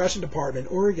in the percussion department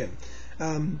in Oregon.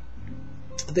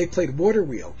 They played Water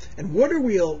Wheel, and Water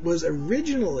Wheel was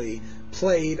originally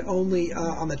played only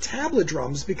on the tabla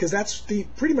drums, because that's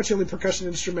pretty much the only percussion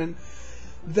instrument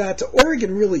that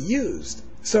Oregon really used.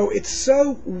 So it's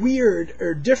so weird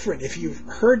or different if you've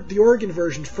heard the Oregon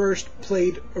version first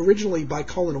played originally by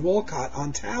Colin Walcott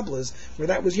on tablas, where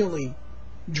that was the only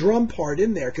drum part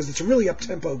in there, because it's a really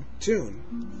up-tempo tune.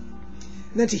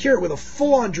 And then to hear it with a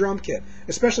full-on drum kit,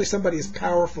 especially somebody as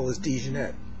powerful as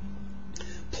DeJohnette,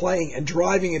 playing and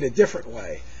driving it a different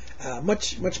way.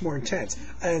 much more intense.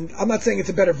 And I'm not saying it's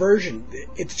a better version.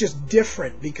 It's just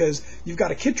different because you've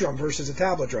got a kit drum versus a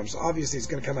tablet drum, so obviously it's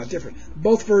going to come out different.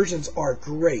 Both versions are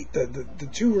great. The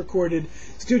two recorded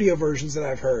studio versions that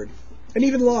I've heard, and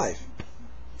even live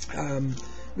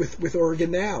with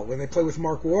Oregon Now when they play with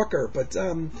Mark Walker. But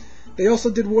they also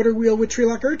did Water Wheel with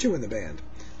Trilak Ertu in the band.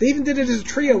 They even did it as a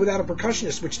trio without a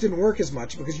percussionist, which didn't work as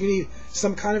much because you need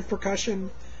some kind of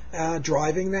percussion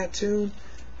driving that tune.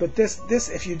 But this,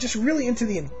 if you're just really into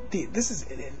this is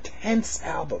an intense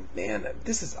album, man.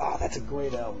 That's a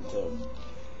great album too.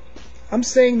 I'm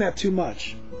saying that too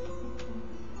much,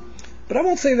 but I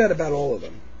won't say that about all of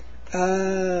them.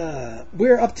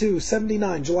 We're up to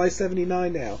 79, July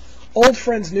 79 now. Old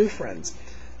Friends, New Friends.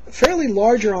 A fairly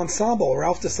larger ensemble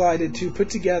Ralph decided to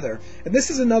put together, and this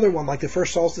is another one like the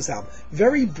first Solstice album.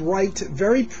 Very bright,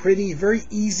 very pretty, very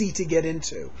easy to get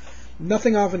into.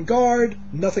 Nothing avant-garde,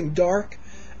 nothing dark.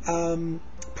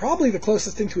 Probably the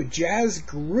closest thing to a jazz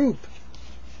group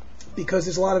because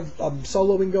there's a lot of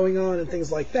soloing going on and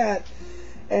things like that,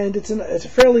 and it's a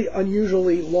fairly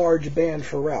unusually large band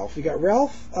for Ralph. You got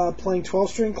Ralph playing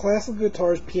 12-string classical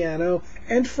guitars, piano,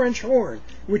 and French horn,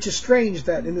 which is strange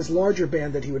that in this larger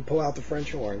band that he would pull out the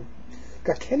French horn.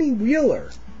 Got Kenny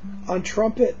Wheeler on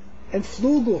trumpet and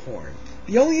flugelhorn.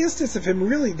 The only instance of him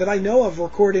really that I know of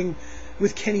recording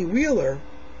with Kenny Wheeler,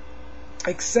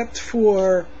 except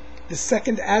for the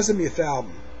second Azimuth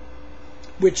album,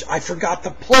 which I forgot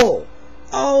to pull.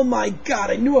 Oh my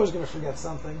God, I knew I was going to forget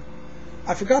something.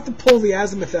 I forgot to pull the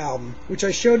Azimuth album, which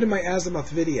I showed in my Azimuth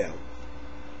video.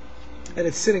 And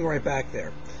it's sitting right back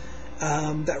there.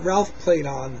 That Ralph played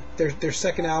on their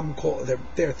second album,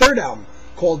 their third album,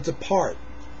 called Depart.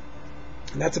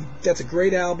 And that's a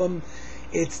great album.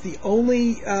 It's the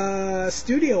only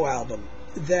studio album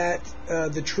that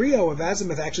the trio of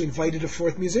Azimuth actually invited a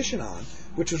fourth musician on,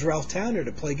 which was Ralph Towner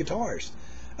to play guitars.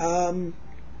 But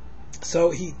that's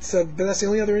the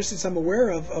only other instance I'm aware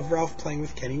of Ralph playing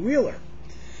with Kenny Wheeler.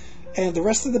 And the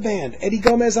rest of the band, Eddie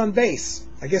Gomez on bass.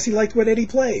 I guess he liked what Eddie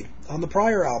played on the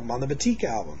prior album, on the Batik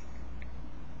album.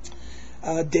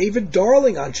 David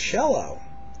Darling on cello.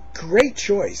 Great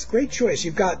choice.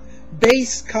 You've got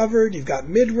bass covered, you've got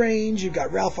mid-range, you've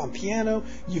got Ralph on piano,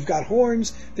 you've got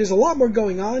horns. There's a lot more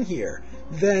going on here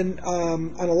than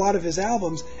on a lot of his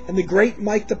albums. And the great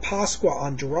Mike DePasqua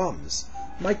on drums.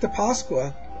 Mike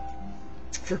DePasqua,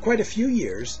 for quite a few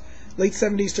years, late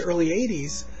 70s to early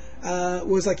 80s,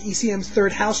 was like ECM's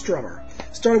third house drummer.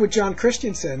 Started with John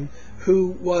Christensen,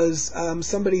 who was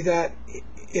somebody that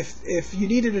if you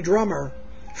needed a drummer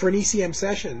for an ECM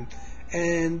session,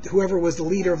 and whoever was the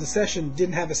leader of the session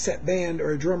didn't have a set band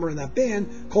or a drummer in that band,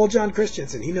 call John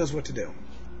Christensen. He knows what to do.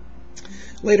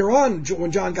 Later on,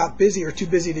 when John got busy or too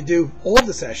busy to do all of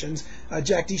the sessions,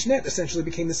 Jack DeSchnett essentially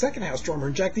became the second house drummer.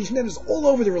 And Jack DeSchnett is all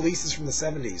over the releases from the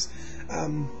 70s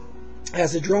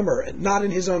as a drummer, not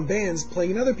in his own bands,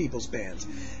 playing in other people's bands.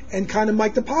 And kind of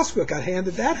Mike DePasqua got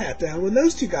handed that hat down when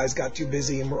those two guys got too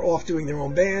busy and were off doing their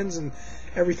own bands and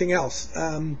everything else.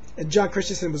 And John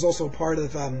Christensen was also a part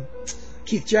of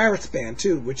Keith Jarrett's band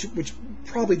too, which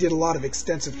probably did a lot of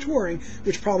extensive touring,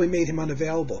 which probably made him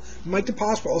unavailable. Mike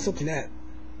DePasqua also played Net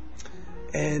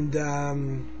and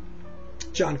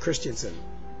John Christensen.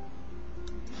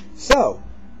 So,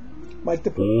 Mike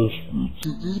DePasqua.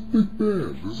 This is a big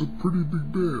band. This is a pretty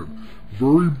big band.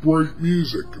 Very bright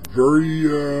music.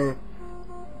 Very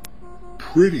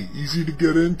pretty, easy to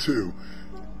get into.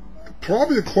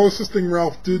 Probably the closest thing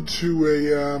Ralph did to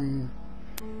a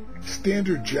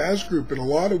standard jazz group in a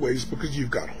lot of ways, because you've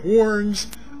got horns,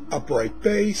 upright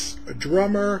bass, a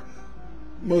drummer.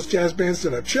 Most jazz bands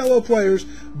don't have cello players,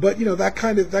 but you know that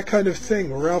kind of thing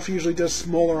where Ralph usually does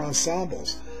smaller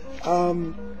ensembles.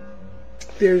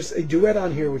 There's a duet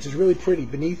on here which is really pretty,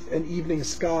 Beneath an Evening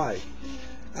Sky,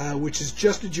 which is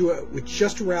just a duet with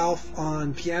just Ralph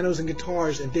on pianos and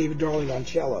guitars and David Darling on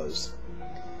cellos.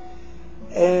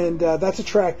 And that's a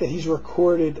track that he's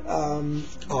recorded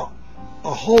a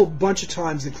whole bunch of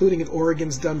times, including at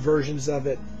Oregon's done versions of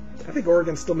it. I think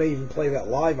Oregon still may even play that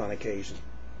live on occasion.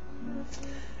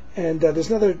 And there's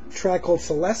another track called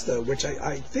Celesta, which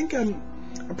I think I'm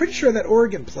pretty sure that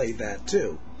Oregon played that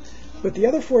too. But the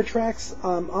other four tracks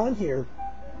on here,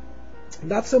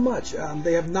 not so much.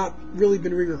 They have not really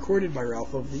been re-recorded by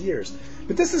Ralph over the years.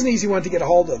 But this is an easy one to get a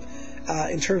hold of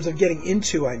in terms of getting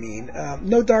into, I mean.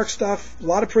 No dark stuff, a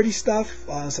lot of pretty stuff,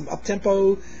 some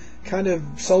up-tempo kind of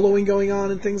soloing going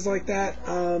on and things like that.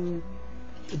 A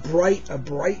bright,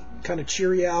 kind of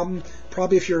cheery album.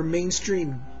 Probably if you're a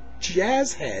mainstream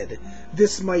jazz head,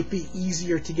 this might be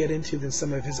easier to get into than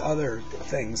some of his other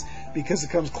things, because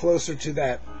it comes closer to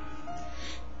that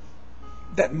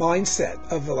that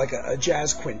mindset of like a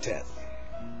jazz quintet.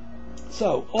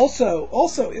 So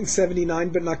also in '79,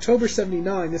 but in October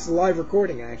 '79, this is a live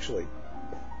recording actually,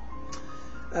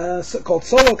 called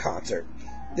Solo Concert.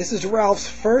 This is Ralph's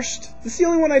first. This is the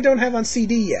only one I don't have on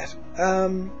CD yet.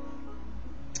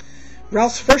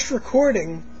 Ralph's first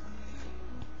recording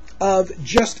of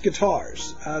just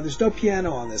guitars. There's no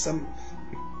piano on this. I'm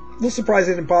a little surprised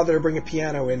they didn't bother to bring a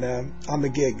piano in on the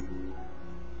gig.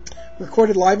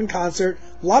 Recorded live in concert.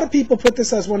 A lot of people put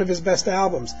this as one of his best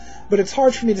albums, but it's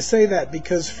hard for me to say that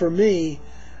because for me,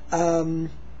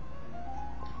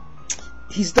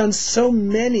 he's done so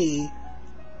many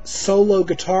solo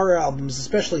guitar albums,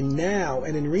 especially now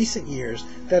and in recent years,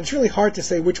 that it's really hard to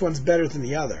say which one's better than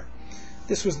the other.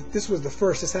 This was the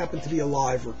first. This happened to be a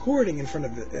live recording in front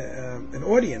of an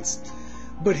audience,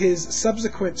 but his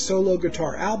subsequent solo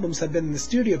guitar albums have been in the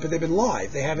studio, but they've been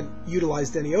live. They haven't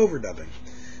utilized any overdubbing.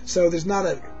 So there's not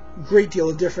a great deal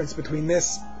of difference between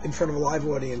this in front of a live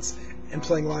audience and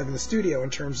playing live in the studio in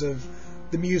terms of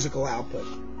the musical output.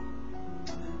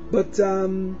 But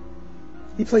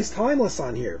he plays Timeless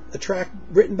on here, a track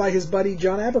written by his buddy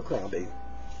John Abercrombie,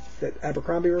 that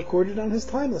Abercrombie recorded on his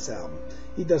Timeless album.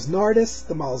 He does Nardis,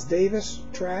 the Miles Davis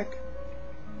track,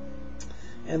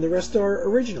 and the rest are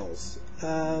originals.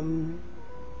 No,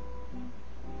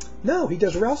 he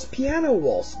does Ralph's Piano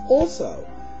Waltz, also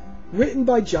written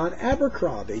by John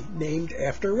Abercrombie, named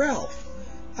after Ralph.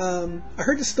 I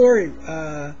heard the story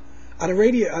on a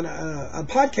radio, on a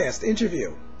podcast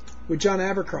interview with John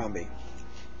Abercrombie,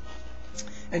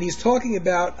 and he's talking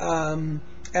about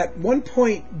at one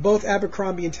point both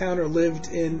Abercrombie and Towner lived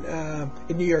in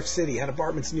New York City, had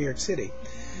apartments in New York City,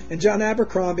 and John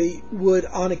Abercrombie would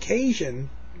on occasion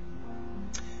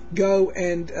go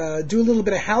and do a little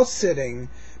bit of house sitting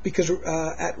because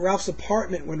at Ralph's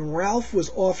apartment when Ralph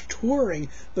was off touring,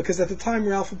 because at the time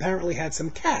Ralph apparently had some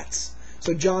cats.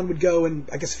 So John would go and,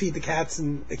 I guess, feed the cats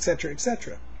and et cetera, et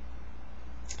cetera.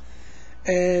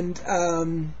 And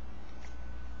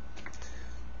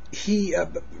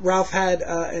Ralph had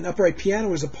an upright piano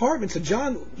in his apartment, so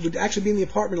John would actually be in the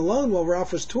apartment alone while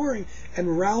Ralph was touring, and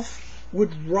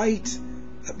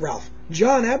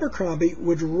John Abercrombie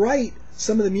would write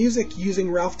some of the music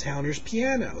using Ralph Towner's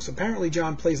piano. So apparently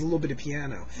John plays a little bit of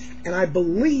piano. And I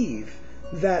believe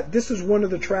that this was one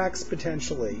of the tracks,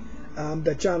 potentially,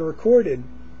 that John recorded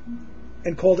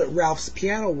and called it Ralph's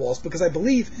Piano Waltz, because I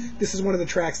believe this is one of the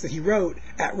tracks that he wrote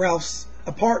at Ralph's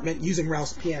apartment using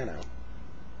Ralph's piano.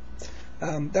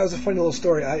 That was a funny little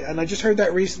story, and I just heard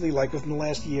that recently, like within the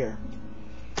last year.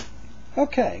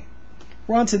 Okay,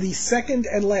 we're on to the second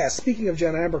and last. Speaking of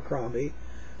John Abercrombie,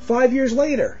 5 years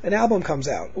later, an album comes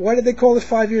out. Why did they call it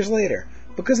 5 years later?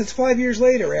 Because it's 5 years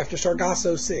later after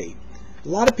Sargasso Sea. A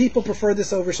lot of people prefer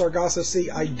this over Sargasso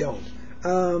Sea. I don't.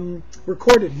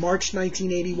 Recorded March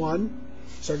 1981.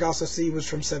 Sargasso Sea was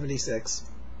from '76.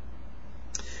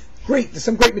 Great. There's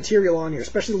some great material on here,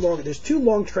 especially the long. There's 2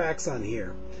 long tracks on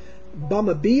here.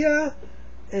 Bamabia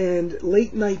and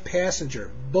Late Night Passenger,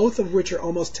 both of which are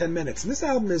almost 10 minutes. And this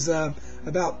album is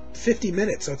about 50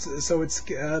 minutes, so it's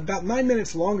about 9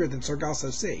 minutes longer than Sargasso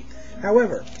Sea.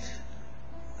 However,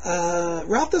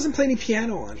 Ralph doesn't play any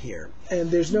piano on here, and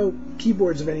there's no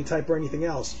keyboards of any type or anything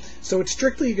else, so it's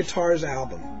strictly a guitars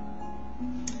album.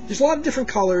 There's a lot of different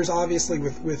colors, obviously,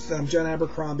 with John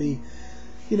Abercrombie,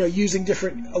 using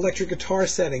different electric guitar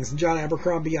settings. And John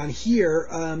Abercrombie on here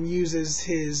uses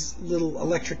his little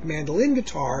electric mandolin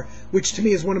guitar, which to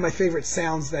me is one of my favorite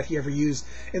sounds that he ever used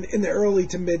in the early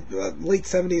to late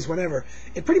 70s, whenever.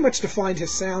 It pretty much defined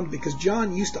his sound, because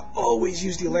John used to always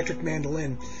use the electric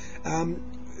mandolin, a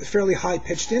fairly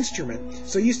high-pitched instrument.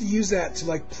 So he used to use that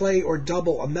to play or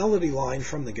double a melody line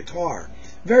from the guitar.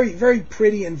 Very, very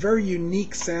pretty and very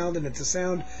unique sound, and it's a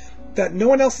sound that no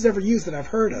one else has ever used that I've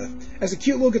heard of. As a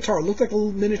cute little guitar, it looked like a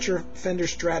little miniature Fender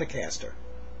Stratocaster.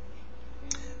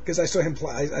 Because I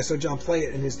saw John play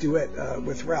it in his duet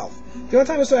with Ralph. The only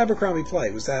time I saw Abercrombie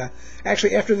play was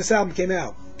actually after this album came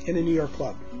out in a New York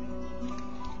club.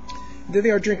 There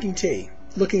they are drinking tea,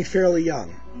 looking fairly young.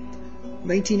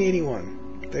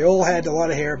 1981. They all had a lot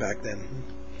of hair back then,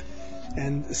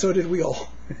 and so did we all.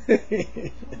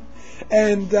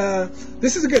 And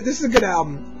this is a good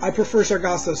album. I prefer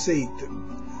Sargasso Sea,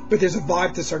 but there's a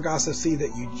vibe to Sargasso Sea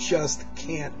that you just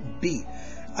can't beat.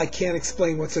 I can't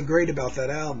explain what's so great about that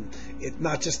album.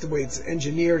 Not just the way it's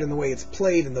engineered and the way it's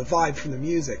played and the vibe from the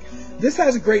music. This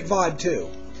has a great vibe too,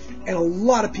 and a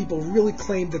lot of people really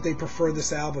claimed that they prefer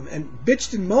this album and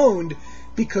bitched and moaned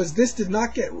because this did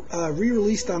not get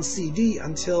re-released on CD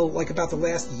until about the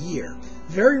last year.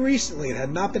 Very recently. It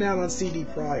had not been out on CD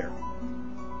prior.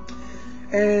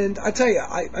 And I tell you,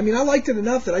 I mean, I liked it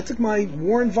enough that I took my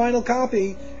worn vinyl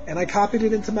copy and I copied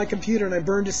it into my computer and I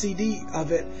burned a CD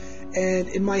of it. And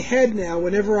in my head now,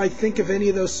 whenever I think of any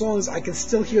of those songs, I can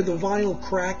still hear the vinyl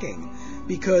cracking,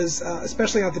 because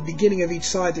especially at the beginning of each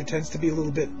side, there tends to be a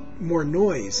little bit more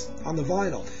noise on the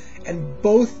vinyl. And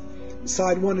both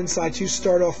side 1 and side 2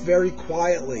 start off very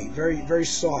quietly, very, very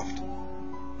soft.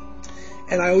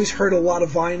 And I always heard a lot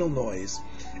of vinyl noise.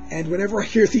 And whenever I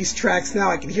hear these tracks now,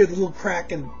 I can hear the little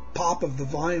crack and pop of the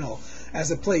vinyl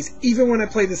as it plays, even when I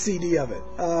play the CD of it.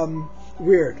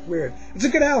 Weird. It's a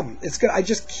good album. It's good. I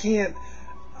just can't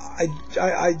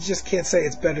say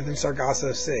it's better than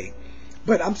Sargasso Sea.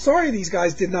 But I'm sorry these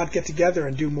guys did not get together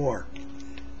and do more.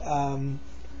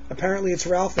 Apparently it's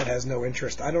Ralph that has no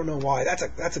interest. I don't know why.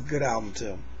 That's a good album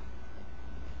too.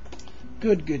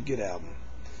 Good album.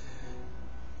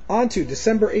 On to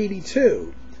December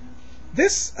 82.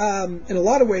 This, in a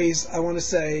lot of ways, I want to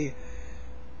say,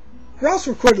 Ralph's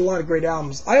recorded a lot of great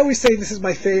albums. I always say this is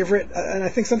my favorite, and I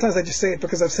think sometimes I just say it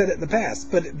because I've said it in the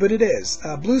past, but it is.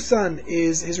 Blue Sun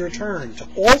is his return to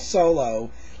all solo,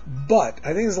 but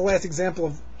I think it's the last example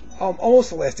of,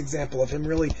 almost the last example of him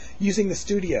really using the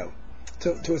studio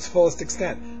to its fullest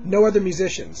extent. No other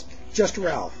musicians, just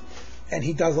Ralph. And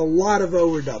he does a lot of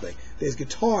overdubbing. There's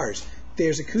guitars,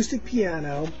 there's acoustic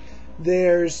piano,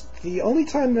 there's the only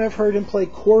time that I've heard him play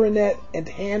cornet and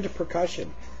hand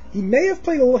percussion. He may have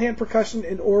played a little hand percussion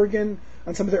in organ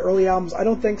on some of the early albums. I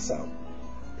don't think so.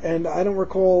 And I don't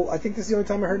recall, I think this is the only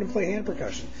time I heard him play hand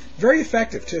percussion. Very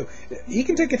effective, too. He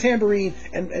can take a tambourine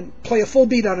and play a full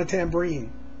beat on a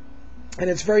tambourine. And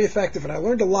it's very effective. And I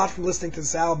learned a lot from listening to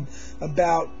this album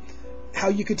about how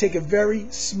you could take a very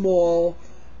small,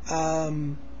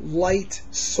 light,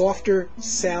 softer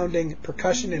sounding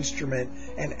percussion instrument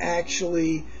and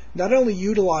actually not only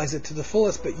utilize it to the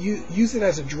fullest, but use it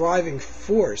as a driving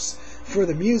force for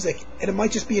the music, and it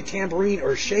might just be a tambourine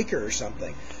or a shaker or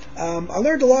something. I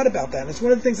learned a lot about that, and it's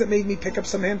one of the things that made me pick up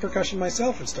some hand percussion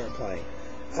myself and start playing.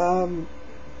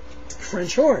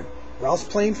 French horn. Ralph's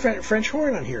playing French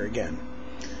horn on here again.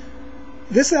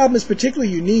 This album is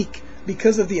particularly unique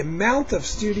because of the amount of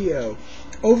studio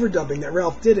overdubbing that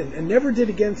Ralph did and never did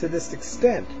again to this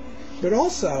extent. But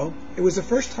also, it was the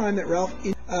first time that Ralph...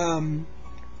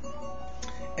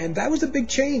 and that was a big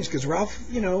change, because Ralph,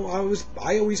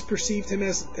 I always perceived him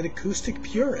as an acoustic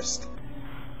purist.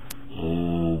 But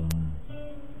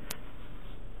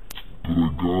I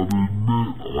gotta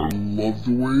admit, I love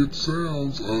the way it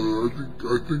sounds.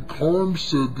 I think Harm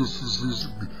said this is his...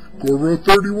 Gore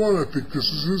 31, I think this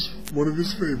is one of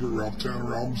his favorite Ralph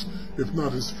Towner albums, if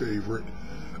not his favorite.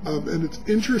 And it's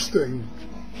interesting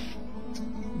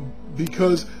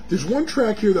because there's one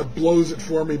track here that blows it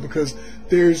for me, because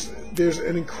there's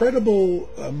an incredible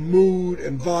mood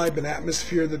and vibe and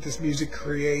atmosphere that this music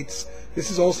creates. This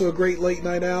is also a great late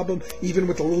night album, even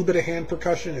with a little bit of hand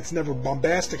percussion. It's never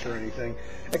bombastic or anything,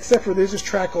 except for there's this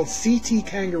track called CT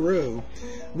Kangaroo,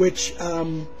 which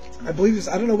I believe is,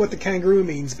 I don't know what the kangaroo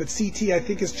means, but CT I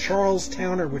think is Charles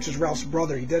Towner, which is Ralph's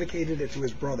brother. He dedicated it to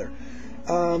his brother.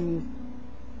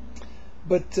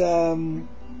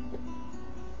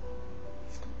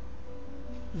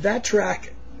 That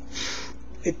track,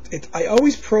 I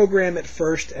always program it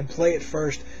first and play it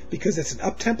first because it's an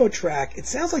up-tempo track. It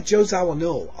sounds like Joe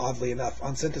Zawinul, oddly enough,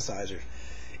 on synthesizers.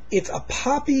 It's a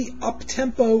poppy,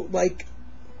 up-tempo, like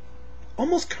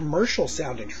almost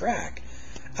commercial-sounding track.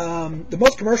 The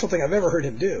most commercial thing I've ever heard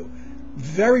him do.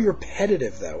 Very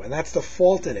repetitive, though, and that's the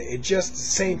fault in it. It's just the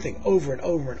same thing over and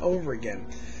over and over again.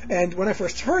 And when I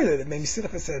first heard it, it made me sit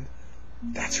up and said,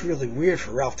 that's really weird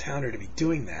for Ralph Towner to be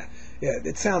doing that. Yeah,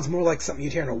 it sounds more like something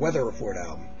you'd hear in a Weather Report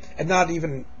album, and not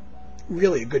even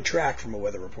really a good track from a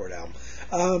Weather Report album.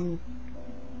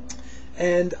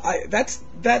 And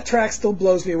that track still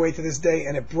blows me away to this day,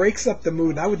 and it breaks up the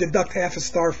mood. And I would deduct half a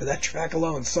star for that track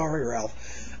alone. Sorry,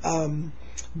 Ralph.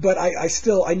 But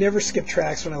I never skip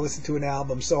tracks when I listen to an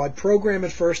album, so I program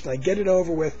it first and I get it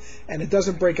over with, and it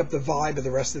doesn't break up the vibe of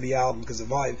the rest of the album, because the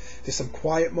vibe, there's some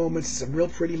quiet moments, some real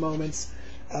pretty moments.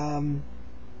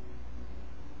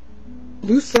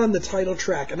 Blue Sun, the title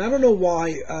track, and I don't know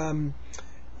why,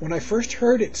 when I first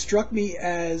heard it, it struck me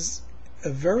as a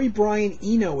very Brian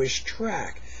Eno-ish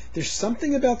track. There's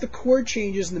something about the chord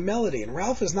changes and the melody, and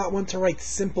Ralph is not one to write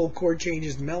simple chord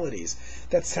changes and melodies.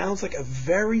 That sounds like a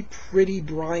very pretty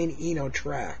Brian Eno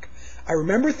track. I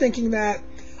remember thinking that.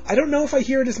 I don't know if I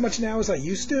hear it as much now as I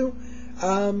used to,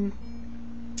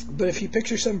 but if you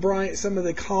picture some of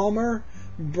the calmer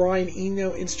Brian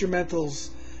Eno instrumentals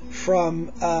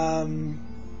from,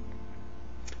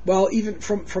 even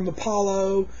from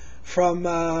Apollo, from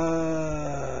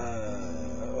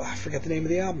I forget the name of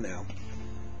the album now.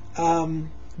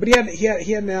 But he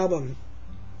had an album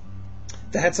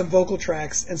that had some vocal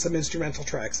tracks and some instrumental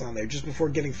tracks on there just before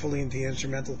getting fully into the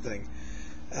instrumental thing.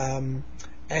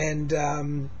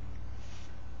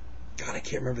 God, I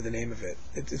can't remember the name of it.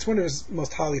 It's one of his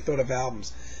most highly thought of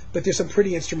albums. But there's some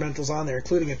pretty instrumentals on there,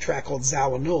 including a track called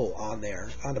Zawinul on there,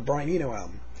 on the Brian Eno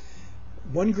album.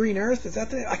 One Green Earth, is that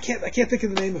the name? I can't think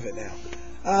of the name of it now.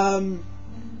 And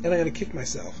I'm going to kick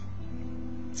myself.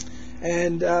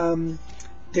 And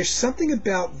there's something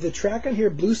about the track on here,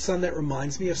 Blue Sun, that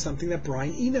reminds me of something that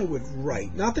Brian Eno would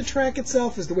write. Not the track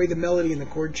itself, as the way the melody and the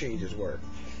chord changes work.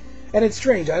 And it's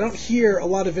strange. I don't hear a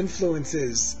lot of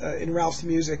influences in Ralph's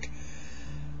music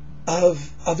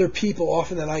of other people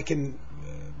often that I can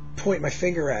point my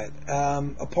finger at,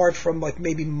 apart from like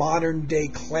maybe modern day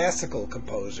classical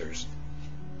composers.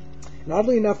 And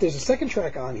oddly enough, there's a second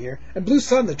track on here, and Blue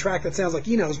Sun, the track that sounds like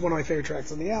Eno, is one of my favorite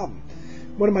tracks on the album.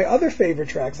 One of my other favorite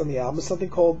tracks on the album is something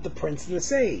called The Prince and the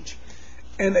Sage.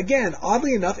 And again,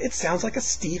 oddly enough, it sounds like a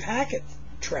Steve Hackett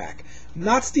track.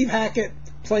 Not Steve Hackett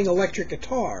playing electric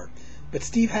guitar, but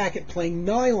Steve Hackett playing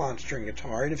nylon string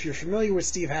guitar. And if you're familiar with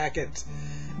Steve Hackett's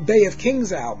Bay of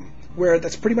Kings album, where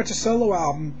that's pretty much a solo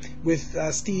album with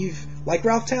Steve, like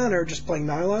Ralph Towner, just playing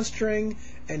nylon string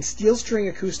and steel string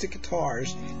acoustic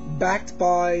guitars, backed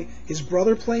by his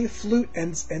brother playing flute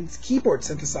and keyboard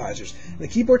synthesizers. And the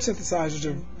keyboard synthesizers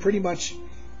are pretty much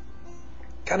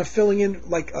kind of filling in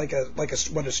like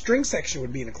what a string section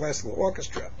would be in a classical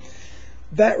orchestra.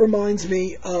 That reminds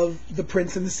me of The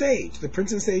Prince and the Sage. The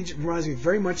Prince and the Sage reminds me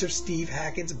very much of Steve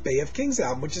Hackett's Bay of Kings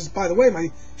album, which is, by the way, my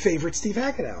favorite Steve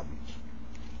Hackett album.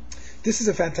 This is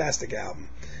a fantastic album.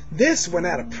 This went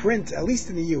out of print, at least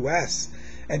in the U.S.,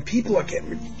 and people are getting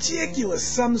ridiculous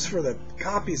sums for the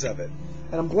copies of it.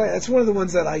 And I'm glad. It's one of the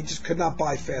ones that I just could not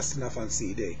buy fast enough on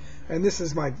CD. And this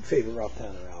is my favorite Ralph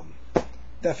Towner album.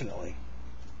 Definitely.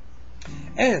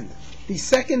 And the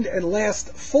second and last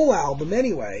full album,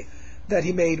 anyway, that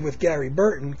he made with Gary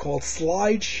Burton, called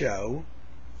Slideshow.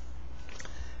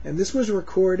 And this was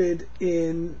recorded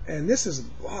in, and this is,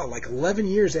 like 11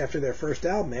 years after their first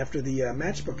album, after the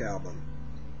Matchbook album.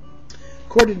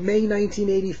 Recorded May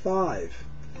 1985.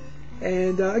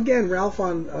 And again, Ralph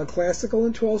on classical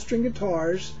and 12-string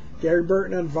guitars, Gary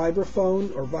Burton on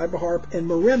vibraphone or vibroharp, and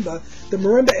marimba. The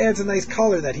marimba adds a nice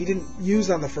color that he didn't use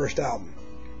on the first album.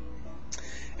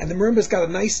 And the marimba's got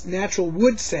a nice natural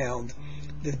wood sound,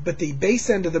 but the bass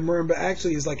end of the marimba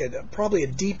actually is like probably a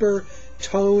deeper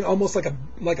tone, almost like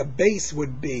a bass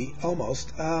would be,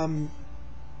 almost.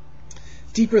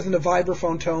 Deeper than the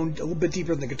vibraphone tone, a little bit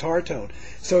deeper than the guitar tone.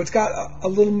 So it's got a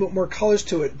little bit more colors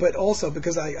to it, but also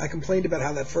because I complained about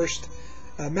how that first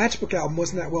Matchbook album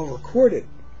wasn't that well recorded.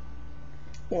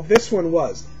 Well, this one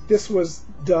was. This was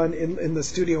done in the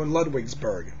studio in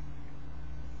Ludwigsburg.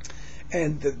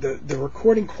 And the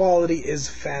recording quality is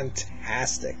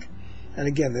fantastic. And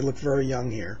again, they look very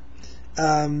young here.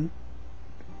 And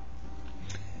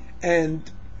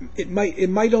it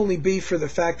might only be for the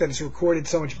fact that it's recorded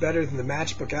so much better than the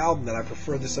Matchbook album that I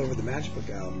prefer this over the Matchbook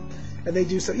album. And they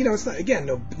do so, it's not, again,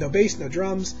 no bass, no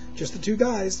drums, just the two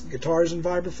guys, guitars and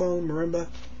vibraphone, marimba.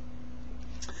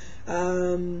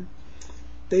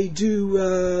 They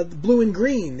do Blue and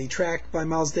Green, the track by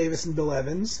Miles Davis and Bill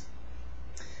Evans.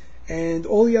 And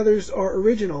all the others are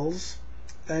originals,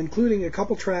 including a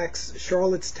couple tracks,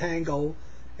 Charlotte's Tangle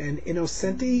and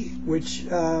Innocenti,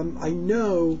 which I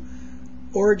know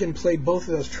Oregon played both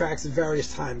of those tracks at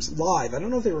various times live. I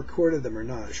don't know if they recorded them or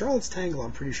not. Charlotte's Tangle,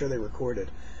 I'm pretty sure they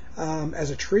recorded as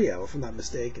a trio, if I'm not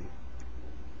mistaken.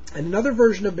 And another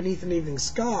version of Beneath an Evening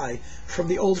Sky from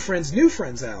the Old Friends, New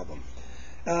Friends album.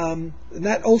 And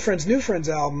that Old Friends, New Friends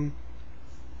album,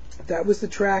 that was the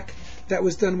track that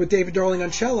was done with David Darling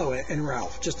on cello and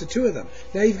Ralph, just the two of them.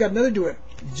 Now you've got another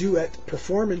duet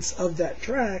performance of that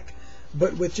track,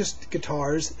 but with just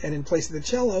guitars, and in place of the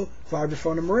cello,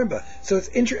 vibraphone and marimba. So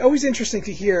it's always interesting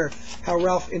to hear how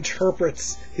Ralph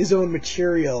interprets his own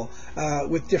material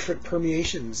with different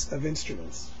permeations of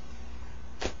instruments.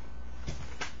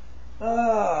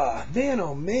 Man,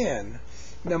 oh man.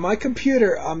 Now my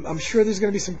computer, I'm sure there's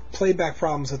going to be some playback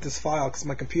problems with this file because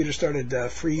my computer started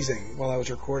freezing while I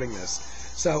was recording this.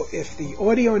 So if the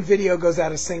audio and video goes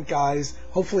out of sync, guys,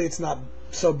 hopefully it's not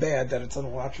so bad that it's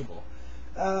unwatchable.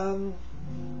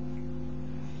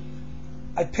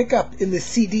 I pick up in the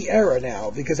CD era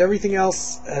now because everything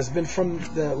else has been from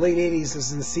the late 80s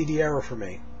is in the CD era for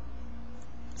me.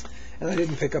 And I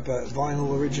didn't pick up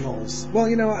vinyl originals. Well,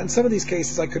 in some of these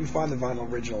cases I couldn't find the vinyl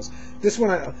originals. This one,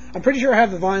 I'm pretty sure I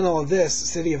have the vinyl of this,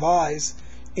 City of Eyes.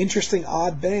 Interesting,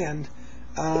 odd band.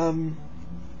 I'm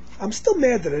still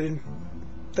mad that I didn't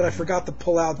that I forgot to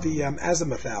pull out the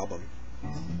Azimuth album.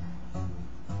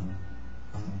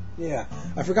 Yeah,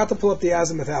 I forgot to pull up the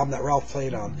Azimuth album that Ralph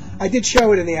played on. I did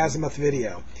show it in the Azimuth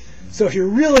video. So if you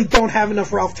really don't have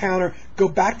enough Ralph Towner, go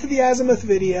back to the Azimuth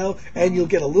video and you'll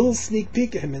get a little sneak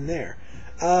peek of him in there.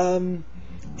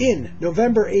 In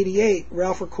November '88,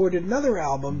 Ralph recorded another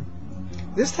album.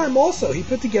 This time also, he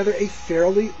put together a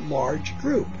fairly large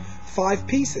group, 5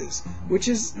 pieces, which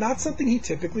is not something he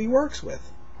typically works with.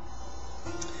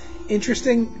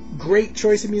 Interesting, great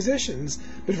choice of musicians,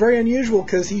 but very unusual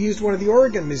because he used one of the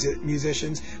Oregon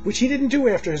musicians, which he didn't do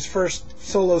after his first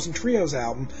solos and trios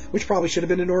album, which probably should have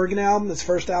been an Oregon album, his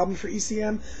first album for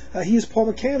ECM. He used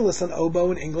Paul McCandless on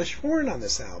oboe and English horn on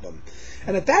this album.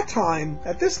 And at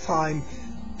this time,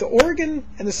 the Oregon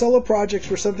and the solo projects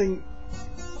were something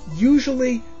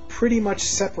usually pretty much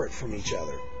separate from each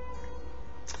other.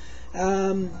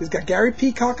 He's got Gary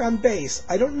Peacock on bass.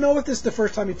 I don't know if this is the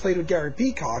first time he played with Gary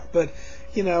Peacock, but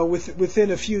you know,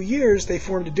 within a few years they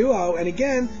formed a duo, and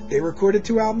again they recorded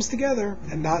 2 albums together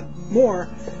and not more.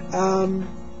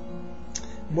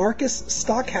 Marcus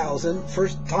Stockhausen,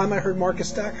 first time I heard Marcus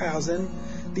Stockhausen,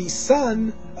 the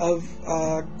son of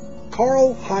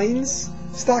Karl Heinz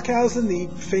Stockhausen, the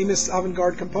famous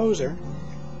avant-garde composer,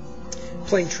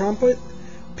 playing trumpet,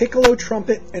 piccolo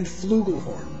trumpet, and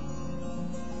flugelhorn.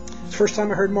 First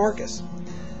time I heard Marcus,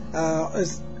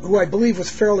 who I believe was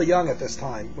fairly young at this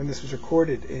time when this was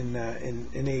recorded in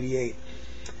 '88,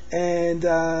 and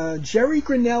Jerry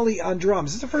Granelli on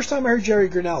drums. This is the first time I heard Jerry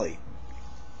Granelli.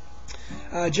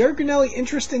 Jerry Granelli,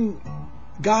 interesting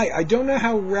guy. I don't know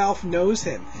how Ralph knows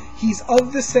him. He's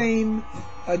of the same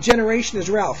generation as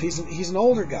Ralph. He's an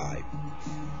older guy,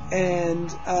 and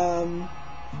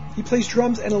he plays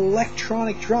drums and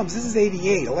electronic drums. This is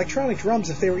 '88. Electronic drums,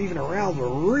 if they were even around, were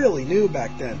really new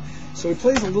back then. So he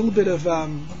plays a little bit of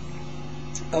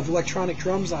electronic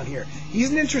drums on here. He's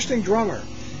an interesting drummer.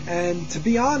 And to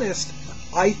be honest,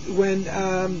 I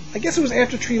guess it was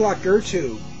after Trilok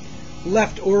Gertu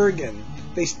left Oregon.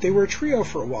 They were a trio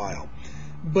for a while.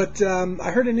 But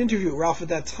I heard an interview with Ralph at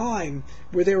that time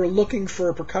where they were looking for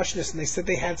a percussionist, and they said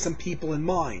they had some people in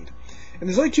mind. And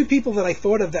there's only 2 people that I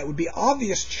thought of that would be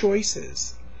obvious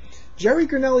choices. Jerry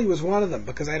Granelli was one of them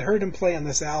because I'd heard him play on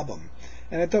this album.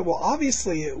 And I thought, well,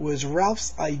 obviously it was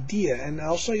Ralph's idea, and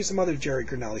I'll show you some other Jerry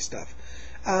Granelli stuff.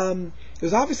 It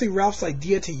was obviously Ralph's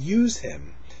idea to use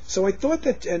him. So I thought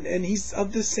that, and he's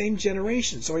of the same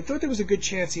generation, so I thought there was a good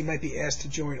chance he might be asked to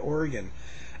join Oregon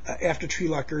after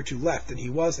Trilok Gertu left, and he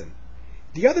wasn't.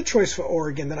 The other choice for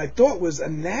Oregon that I thought was a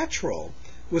natural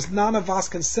was Nana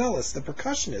Vasconcelos, the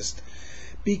percussionist,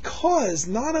 because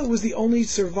Nana was the only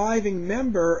surviving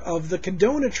member of the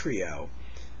Cadona Trio,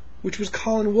 which was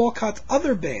Colin Walcott's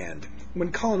other band.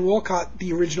 When Colin Walcott,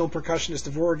 the original percussionist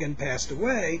of Oregon, passed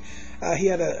away, he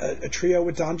had a trio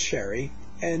with Don Cherry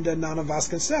and Nana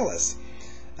Vasconcelos.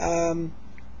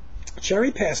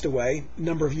 Cherry passed away a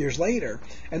number of years later,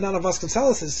 and Nana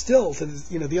Vasconcelos is still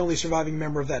the only surviving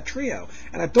member of that trio.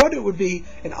 And I thought it would be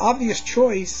an obvious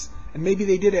choice, and maybe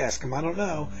they did ask him, I don't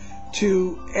know,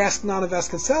 to ask Nana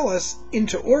Vasconcelos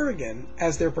into Oregon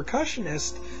as their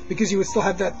percussionist, because you would still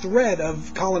have that thread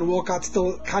of Colin Walcott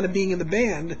still kind of being in the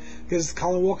band, because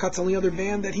Colin Walcott's only other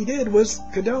band that he did was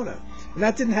Cadona. And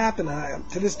that didn't happen.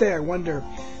 To this day, I wonder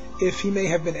if he may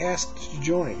have been asked to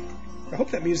join. I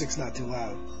hope that music's not too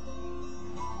loud.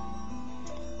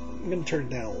 I'm going to turn it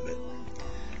down a little bit.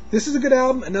 This is a good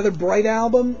album, another bright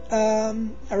album,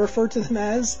 I refer to them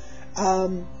as.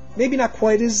 Maybe not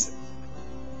quite as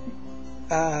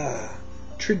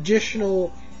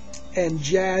traditional and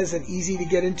jazz and easy to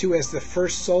get into as the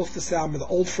first Solstice album, the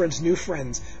Old Friends, New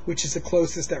Friends, which is the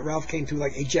closest that Ralph came to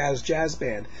like a jazz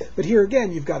band. But here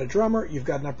again, you've got a drummer, you've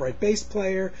got an upright bass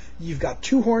player, you've got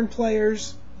 2 horn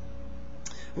players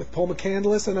with Paul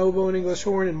McCandless on oboe and English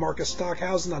horn and Marcus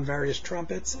Stockhausen on various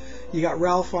trumpets. You got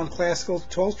Ralph on classical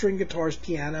 12-string guitars,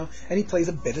 piano, and he plays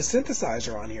a bit of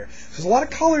synthesizer on here. There's a lot of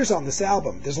colors on this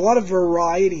album. There's a lot of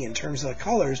variety in terms of the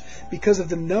colors because of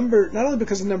the number, not only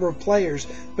because of the number of players,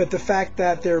 but the fact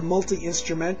that they're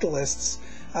multi-instrumentalists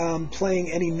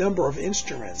playing any number of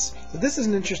instruments. So this is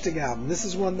an interesting album. This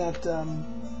is one that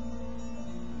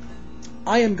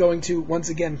I am going to once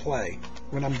again play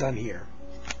when I'm done here.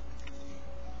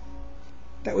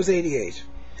 That was '88.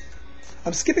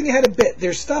 I'm skipping ahead a bit.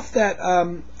 There's stuff that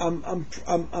I'm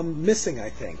missing,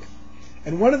 I think,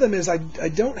 and one of them is I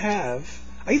don't have.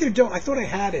 I thought I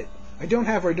had it. I don't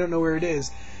have, or I don't know where it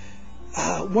is.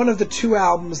 One of the 2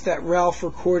 albums that Ralph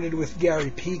recorded with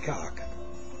Gary Peacock.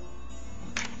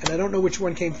 and I don't know which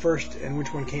one came first and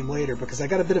which one came later because I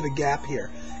got a bit of a gap here.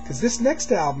 Because this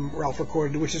next album Ralph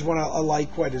recorded, which is one I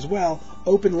like quite as well,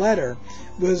 Open Letter,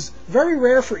 was very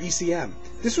rare for ECM.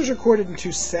 This was recorded in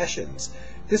 2 sessions.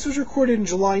 This was recorded in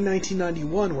July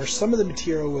 1991, where some of the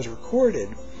material was recorded,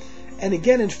 and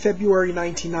again in February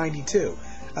 1992.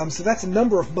 So that's a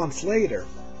number of months later.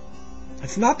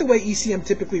 It's not the way ECM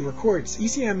typically records.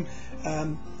 ECM,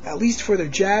 at least for their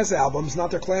jazz albums,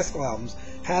 not their classical albums,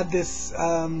 had this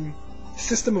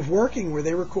system of working where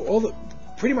they record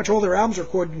pretty much all their albums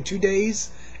recorded in 2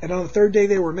 days, and on the 3rd day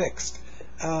they were mixed.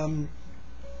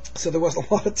 So there wasn't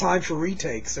a lot of time for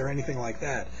retakes or anything like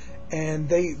that. And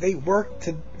they worked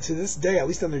to this day, at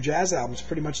least on their jazz albums,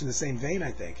 pretty much in the same vein,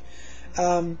 I think.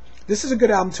 This is a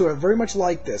good album too. I very much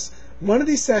like this. One of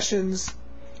these sessions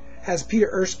has Peter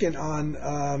Erskine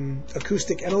on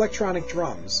acoustic and electronic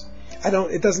drums.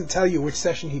 It doesn't tell you which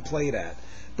session he played at,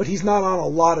 but he's not on a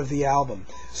lot of the album.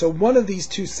 So one of these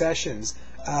 2 sessions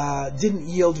didn't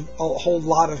yield a whole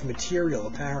lot of material,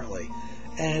 apparently.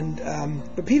 And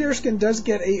but Peter Erskine does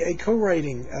get a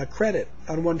co-writing credit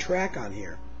on one track on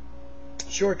here,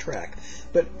 short track.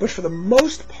 But for the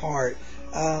most part,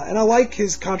 and I like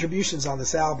his contributions on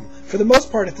this album. For the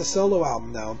most part, it's a solo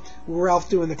album, though, with Ralph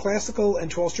doing the classical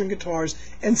and 12-string guitars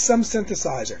and some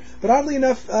synthesizer. But oddly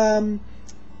enough,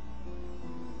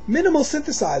 minimal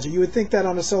synthesizer. You would think that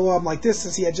on a solo album like this,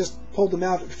 since he had just pulled them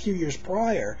out a few years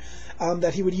prior,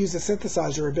 that he would use the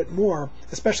synthesizer a bit more,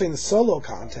 especially in the solo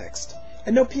context.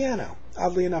 And no piano.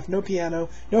 Oddly enough, no piano,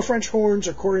 no French horns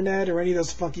or cornet or any of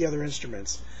those funky other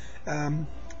instruments.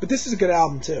 But this is a good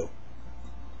album, too.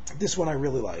 This one I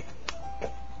really like.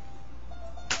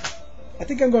 I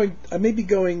think I may be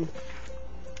going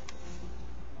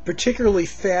particularly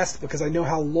fast because I know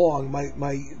how long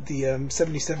the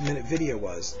 77-minute video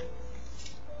was.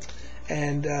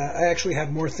 And I actually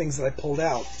had more things that I pulled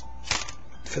out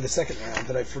for the second round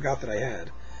that I forgot that I had.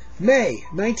 May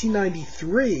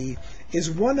 1993 is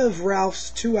one of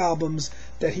Ralph's 2 albums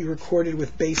that he recorded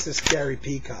with bassist Gary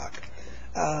Peacock.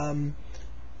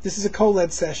 This is a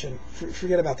co-led session.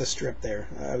 Forget about the strip there.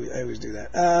 I always do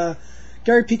that.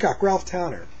 Gary Peacock, Ralph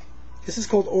Towner. This is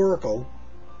called Oracle.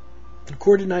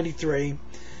 Recorded in 93.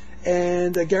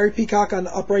 And Gary Peacock on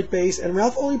upright bass. And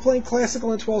Ralph only playing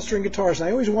classical and 12-string guitars. And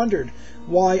I always wondered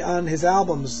why on his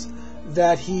albums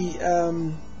that he,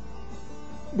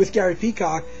 with Gary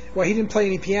Peacock, why he didn't play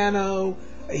any piano.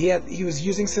 He was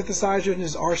using synthesizer in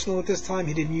his arsenal at this time.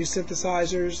 He didn't use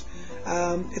synthesizers.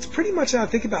 It's pretty much, now I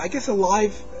think about it, I guess a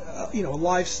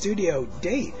live studio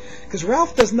date, because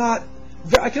Ralph does not.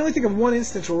 I can only think of one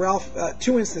instance where Ralph,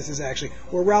 2 instances actually,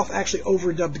 where Ralph actually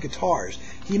overdubbed the guitars.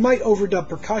 He might overdub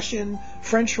percussion,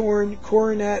 French horn,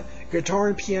 cornet, guitar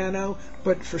and piano,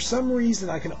 but for some reason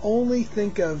I can only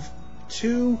think of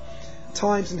 2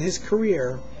 times in his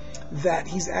career that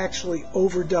he's actually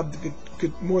overdubbed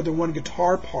more than one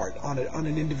guitar part on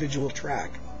an individual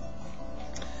track.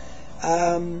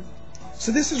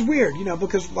 So this is weird,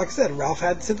 because like I said, Ralph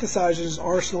had synthesizers in his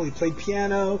arsenal. He played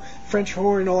piano, French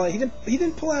horn, and all that. He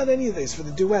didn't pull out any of these for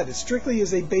the duet. It strictly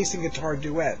is a bass and guitar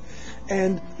duet,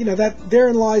 and that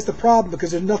therein lies the problem, because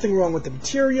there's nothing wrong with the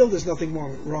material. There's nothing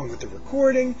wrong with the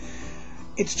recording.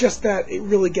 It's just that it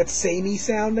really gets samey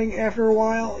sounding after a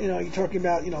while. You're talking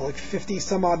about like 50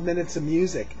 some odd minutes of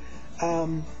music,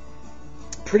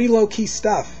 pretty low key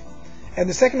stuff. And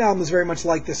the second album is very much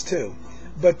like this too,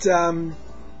 but.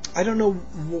 I don't know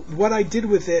what I did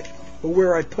with it or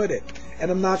where I put it,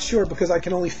 and I'm not sure because I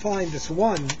can only find this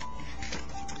one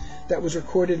that was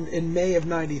recorded in May of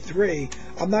 93.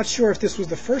 I'm not sure if this was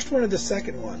the first one or the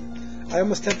second one. I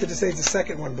almost tempted to say it's the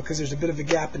second one because there's a bit of a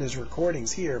gap in his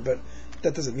recordings here, but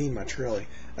that doesn't mean much really.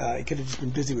 He could have just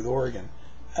been busy with Oregon.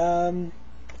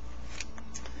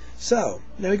 So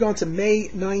now we go on to May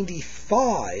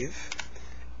 95,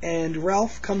 and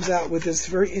Ralph comes out with this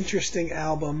very interesting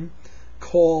album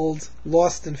called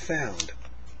Lost and Found.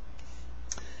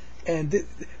 And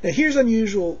now here's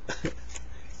unusual,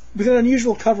 with an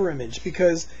unusual cover image,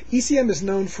 because ECM is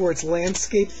known for its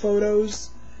landscape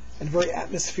photos and very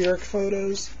atmospheric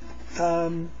photos.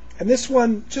 And this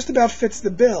one just about fits the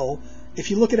bill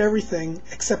if you look at everything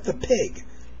except the pig.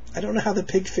 I don't know how the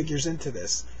pig figures into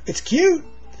this. It's cute,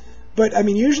 but I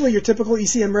mean, usually your typical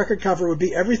ECM record cover would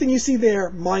be everything you see there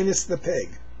minus the pig.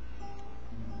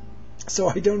 So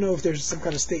I don't know if there's some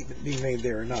kind of statement being made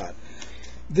there or not.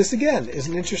 This, again, is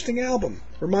an interesting album.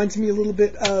 Reminds me a little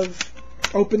bit of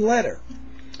Open Letter,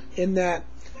 in that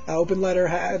Open Letter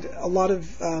had a lot of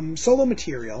solo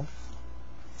material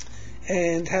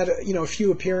and had a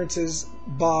few appearances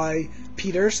by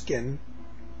Pete Erskine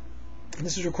And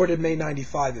this was recorded May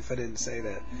 95, if I didn't say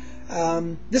that.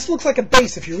 This looks like a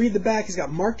bass. If you read the back, he's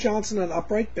got Mark Johnson on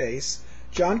upright bass,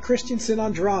 John Christensen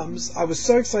on drums. I was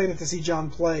so excited to see John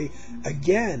play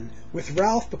again with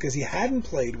Ralph because he hadn't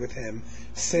played with him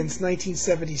since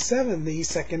 1977, the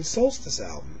second Solstice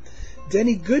album.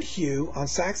 Denny Goodhue on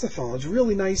saxophones,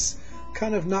 really nice,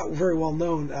 kind of not very well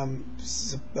known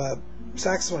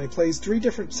saxophone. He plays 3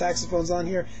 different saxophones on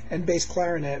here and bass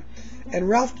clarinet. And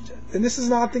Ralph, and this is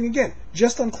an odd thing again,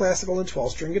 just on classical and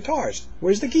 12-string guitars.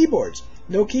 Where's the keyboards?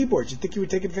 No keyboards. You'd think he would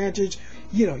take advantage,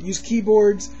 use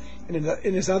keyboards. And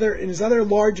in his other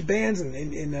large bands,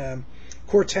 in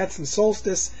quartets and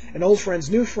Solstice and Old Friends,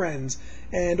 New Friends,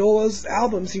 and all those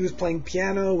albums, he was playing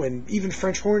piano and even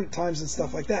French horn at times and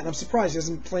stuff like that. And I'm surprised he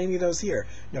doesn't play any of those here.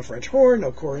 No French horn,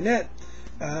 no cornet,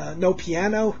 no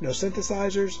piano, no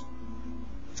synthesizers.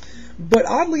 But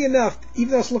oddly enough,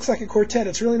 even though this looks like a quartet,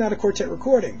 it's really not a quartet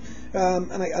recording.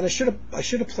 And I should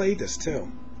have played this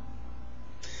too.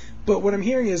 But what I'm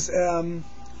hearing is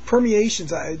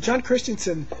permeations. John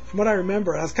Christensen, from what I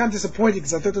remember, I was kind of disappointed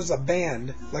because I thought this was a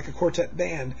band, like a quartet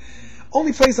band,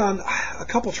 only plays on a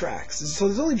couple tracks. So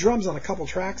there's only drums on a couple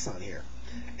tracks on here.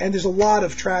 And there's a lot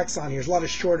of tracks on here. There's a lot of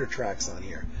shorter tracks on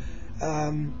here.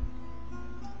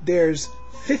 There's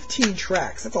 15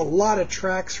 tracks. That's a lot of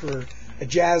tracks for a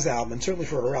jazz album, and certainly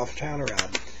for a Ralph Towner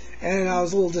album. And I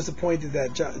was a little disappointed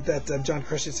that John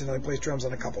Christensen only plays drums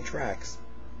on a couple tracks.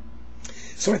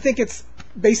 So I think it's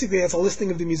a listing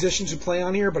of the musicians who play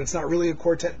on here, but it's not really a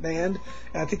quartet band.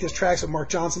 And I think there's tracks where Mark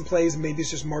Johnson plays, and maybe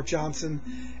it's just Mark Johnson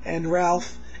and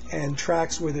Ralph, and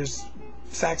tracks where there's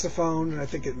saxophone, and I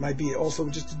think it might be also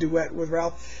just a duet with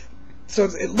Ralph. So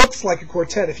it looks like a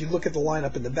quartet if you look at the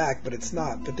lineup in the back, but it's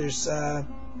not. But there's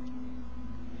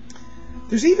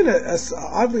even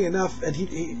oddly enough, and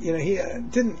he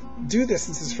didn't do this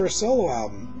since his first solo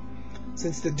album,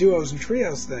 since the duos and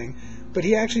trios thing, but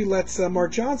he actually lets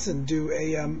Mark Johnson do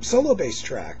a solo bass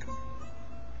track.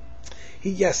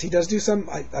 He does do some.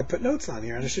 I put notes on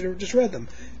here, and I should have just read them.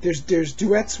 There's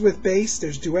duets with bass.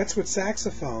 There's duets with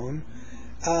saxophone,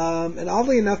 and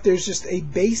oddly enough, there's just a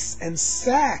bass and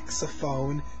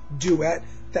saxophone duet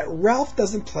that Ralph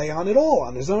doesn't play on at all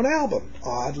on his own album.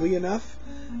 Oddly enough.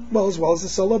 Well, as well as the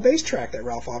solo bass track that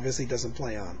Ralph obviously doesn't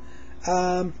play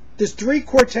on. There's 3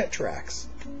 quartet tracks.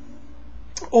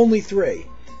 Only 3.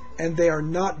 And they are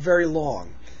not very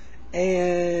long.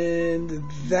 And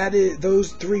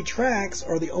those 3 tracks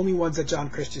are the only ones that John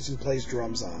Christensen plays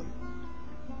drums on.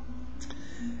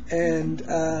 And,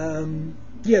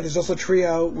 there's also a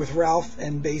trio with Ralph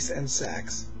and bass and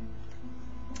sax.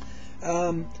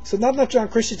 So not enough John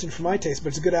Christensen for my taste, but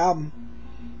it's a good album.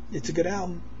 It's a good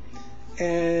album.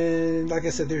 And like I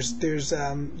said, there's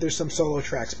some solo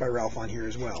tracks by Ralph on here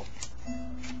as well.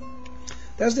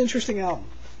 That's an interesting album.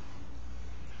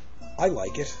 I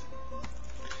like it.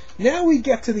 Now we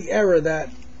get to the era that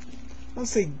I'll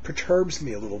say perturbs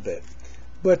me a little bit,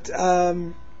 but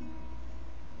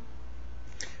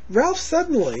Ralph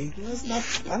suddenly,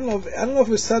 I don't know if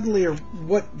it was suddenly or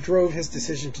what drove his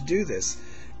decision to do this,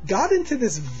 got into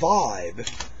this vibe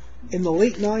in the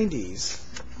late 90s.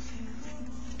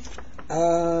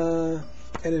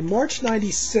 And in March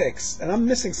 96, and I'm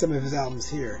missing some of his albums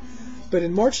here, but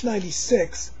in March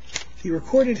 96, he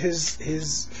recorded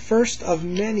his first of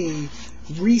many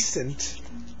recent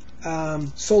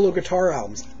solo guitar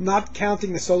albums, not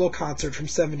counting the solo concert from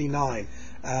 '79.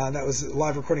 That was a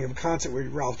live recording of a concert where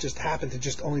Ralph just happened to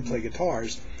just only play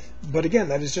guitars. But again,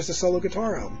 that is just a solo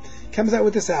guitar album. Comes out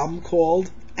with this album called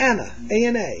Anna,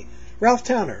 A-N-A, Ralph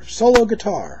Towner, solo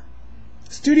guitar,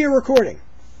 studio recording.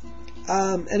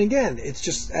 And again, it's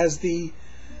just as the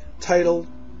title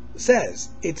says,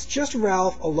 it's just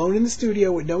Ralph alone in the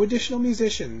studio with no additional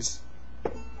musicians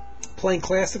playing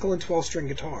classical and 12-string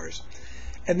guitars.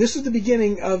 And this is the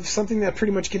beginning of something that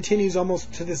pretty much continues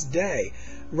almost to this day.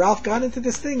 Ralph got into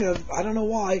this thing of, I don't know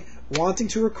why, wanting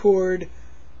to record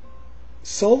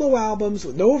solo albums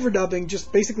with no overdubbing,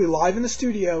 just basically live in the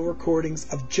studio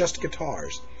recordings of just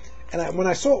guitars. And when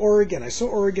I saw Oregon, I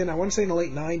want to say in the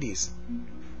late 90s.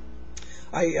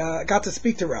 I got to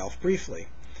speak to Ralph briefly.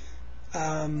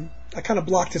 I kind of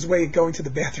blocked his way going to the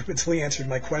bathroom until he answered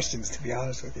my questions, to be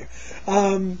honest with you.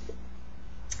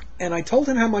 And I told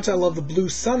him how much I love the Blue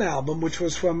Sun album, which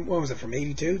was from, from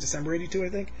 82, December 82, I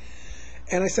think.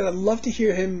 And I said, I'd love to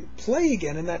hear him play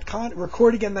again in that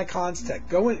record again in that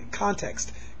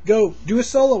context. Go do a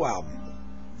solo album.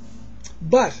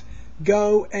 But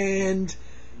go and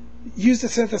use the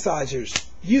synthesizers,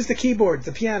 use the keyboard,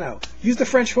 the piano, use the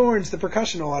French horns, the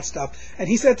percussion, all that stuff. And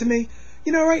he said to me,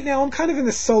 right now I'm kind of in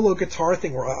this solo guitar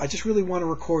thing where I just really want to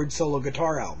record solo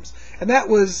guitar albums. And that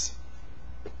was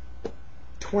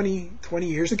 20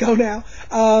 years ago now.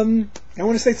 I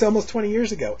want to say it's almost 20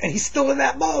 years ago, and he's still in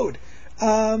that mode.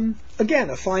 Again,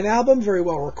 a fine album, very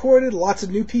well recorded, lots of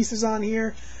new pieces on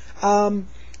here.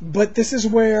 But this is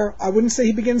where I wouldn't say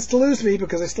he begins to lose me,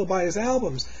 because I still buy his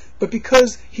albums, but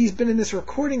because he's been in this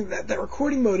recording, that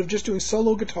recording mode of just doing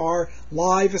solo guitar,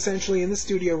 live essentially in the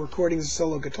studio recording his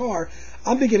solo guitar,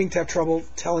 I'm beginning to have trouble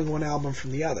telling one album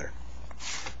from the other.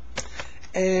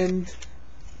 And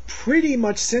pretty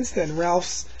much since then,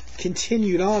 Ralph's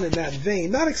continued on in that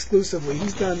vein, not exclusively.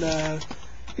 He's done,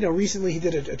 recently he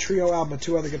did a trio album with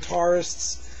two other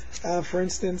guitarists, for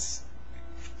instance.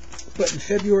 But in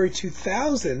February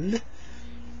 2000,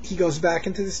 he goes back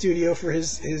into the studio for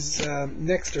his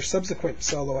next or subsequent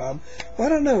solo album. Well, I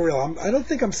don't know, I don't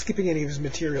think I'm skipping any of his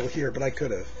material here, but I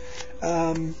could have.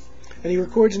 And he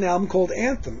records an album called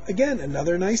Anthem. Again,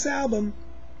 another nice album.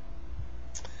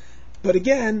 But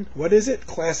again, what is it?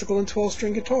 Classical and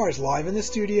 12-string guitars, live in the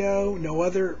studio, no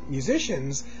other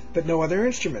musicians, but no other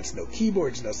instruments, no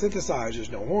keyboards, no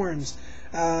synthesizers, no horns,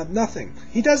 nothing.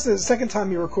 He does the second time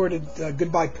he recorded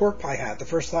Goodbye Pork Pie Hat. The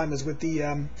first time is with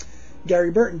the Gary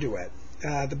Burton duet,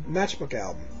 the Matchbook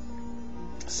album.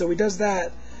 So he does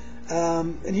that,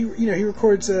 and he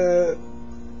records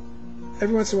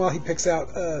every once in a while. He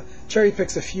cherry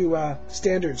picks a few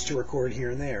standards to record here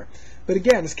and there. But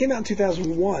again, this came out in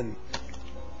 2001.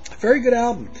 Very good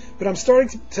album, but I'm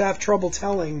starting to have trouble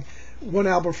telling one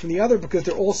album from the other, because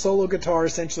they're all solo guitar,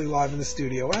 essentially live in the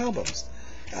studio albums.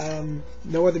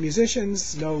 No other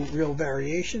musicians, no real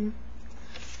variation.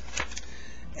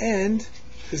 And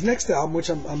his next album, which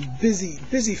I'm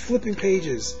busy flipping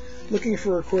pages, looking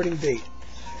for a recording date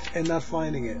and not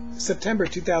finding it. September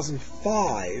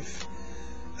 2005.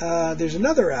 There's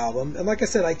another album, and like I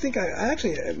said, I think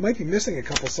I might be missing a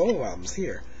couple solo albums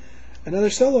here. Another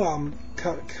solo album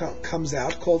comes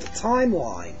out called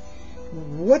Timeline.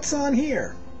 What's on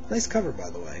here? Nice cover, by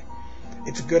the way.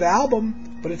 It's a good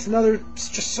album, but it's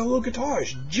just solo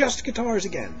guitars, just guitars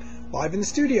again, live in the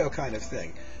studio kind of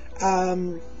thing.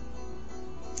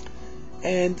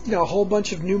 And a whole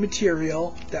bunch of new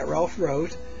material that Ralph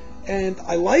wrote. And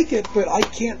I like it, but I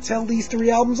can't tell these three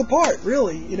albums apart,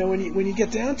 really. When you get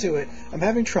down to it, I'm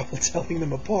having trouble telling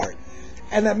them apart.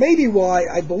 And that may be why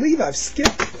I believe I've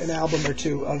skipped an album or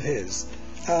two of his,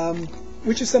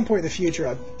 which at some point in the future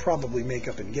I'd probably make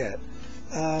up and get.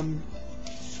 And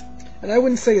I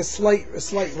wouldn't say a slight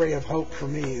ray of hope for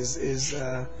me is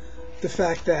the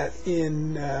fact that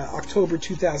in October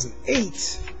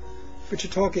 2008, but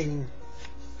you're talking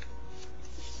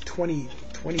 20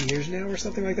 years now or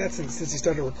something like that since he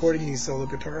started recording these solo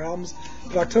guitar albums.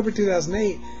 But October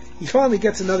 2008, he finally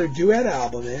gets another duet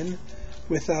album in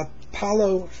with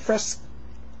Paolo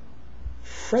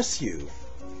Fresu,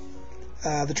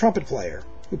 the trumpet player,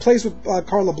 who plays with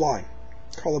Carla Bley.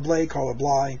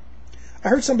 I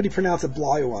heard somebody pronounce it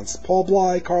Bly once. Paul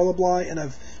Bly, Carla Bly, and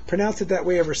I've pronounced it that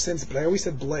way ever since, but I always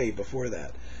said Bley before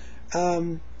that.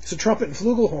 So trumpet and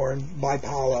flugelhorn by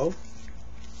Paolo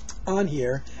on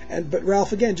here, but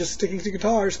Ralph again just sticking to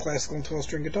guitars, classical and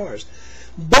 12-string guitars.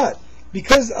 But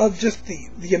because of just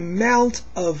the amount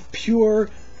of pure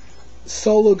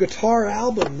solo guitar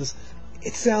albums,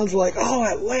 it sounds like, oh,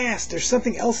 at last there's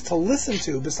something else to listen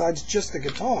to besides just the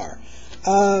guitar.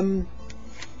 And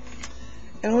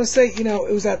I want to say,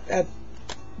 it was at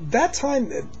that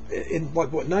time in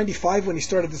what 95 when he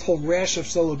started this whole rash of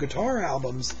solo guitar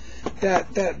albums that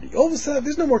all of a sudden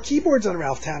there's no more keyboards on a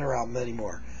Ralph Tanner album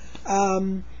anymore.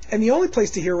 And the only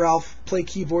place to hear Ralph play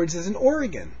keyboards is in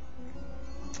Oregon.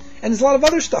 And there's a lot of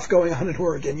other stuff going on in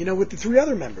Oregon, with the three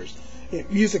other members,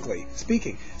 musically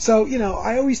speaking. So,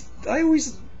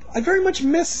 I very much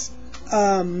miss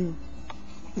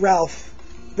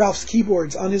Ralph's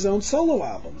keyboards on his own solo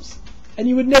albums. And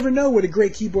you would never know what a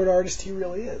great keyboard artist he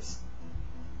really is.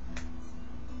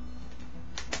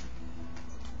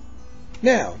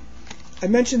 Now, I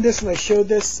mentioned this and I showed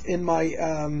this in my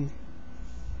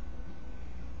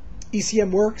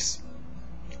ECM Works.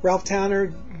 Ralph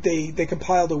Tanner, they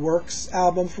compiled a Works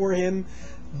album for him,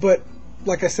 but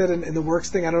like I said in the Works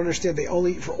thing, I don't understand.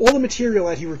 For all the material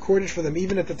that he recorded for them,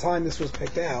 even at the time this was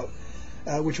picked out,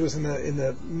 which was in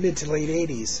the mid to late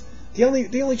 80s, they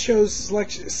only chose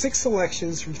 6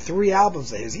 selections from 3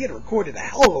 albums of his. He had recorded a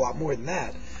hell of a lot more than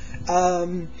that.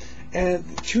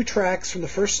 And 2 tracks from the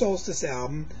first Solstice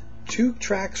album, 2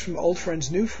 tracks from Old Friends,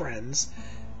 New Friends,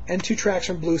 and 2 tracks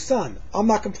from Blue Sun. I'm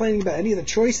not complaining about any of the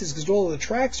choices because all of the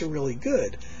tracks are really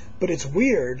good, but it's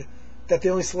weird that they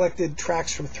only selected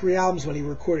tracks from 3 albums when he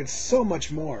recorded so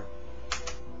much more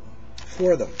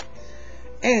for them.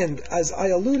 And as I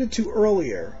alluded to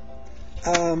earlier,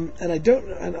 And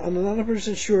I'm not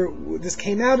 100% sure. This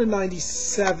came out in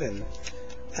 '97.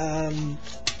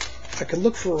 I could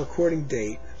look for a recording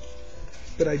date,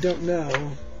 but I don't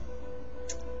know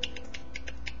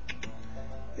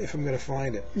if I'm going to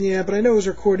find it. Yeah, but I know it was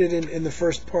recorded in the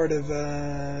first part of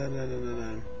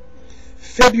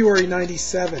February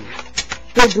 '97.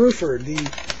 Bill Bruford, the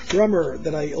drummer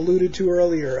that I alluded to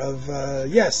earlier of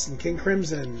Yes and King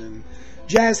Crimson and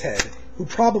Jazzhead, who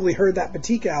probably heard that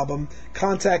Batik album,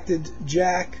 contacted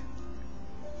Jack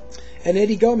and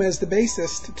Eddie Gomez, the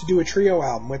bassist, to do a trio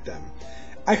album with them.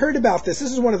 I heard about this.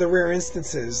 This is one of the rare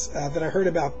instances that I heard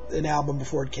about an album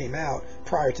before it came out,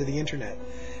 prior to the internet.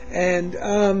 And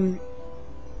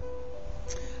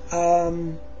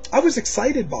I was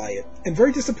excited by it and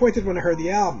very disappointed when I heard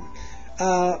the album.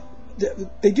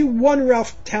 They do one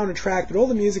Ralph Towner track, but all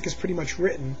the music is pretty much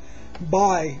written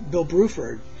by Bill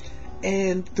Bruford.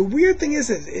 And the weird thing is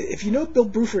that if you know Bill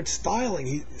Bruford's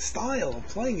style of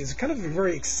playing, he's kind of a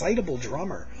very excitable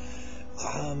drummer.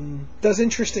 Does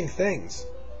interesting things.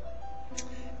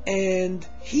 And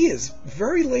he is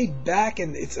very laid back,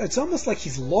 and it's almost like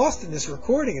he's lost in this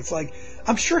recording. It's like,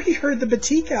 I'm sure he heard the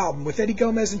Batik album with Eddie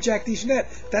Gomez and Jack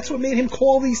DeJohnette. That's what made him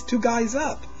call these two guys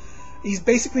up. He's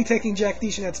basically taking Jack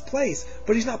DeJohnette's place,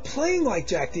 but he's not playing like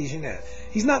Jack DeJohnette.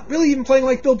 He's not really even playing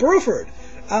like Bill Bruford.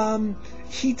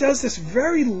 He does this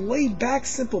very laid-back,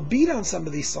 simple beat on some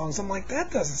of these songs. I'm like,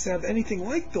 that doesn't sound anything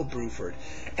like Bill Bruford.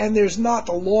 And there's not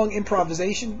the long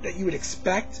improvisation that you would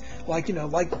expect. Like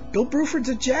Bill Bruford's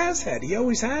a jazz head. He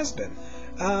always has been.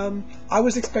 I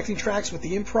was expecting tracks with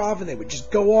the improv, and they would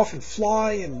just go off and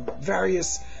fly in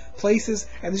various places.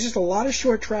 And there's just a lot of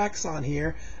short tracks on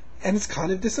here, and it's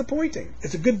kind of disappointing.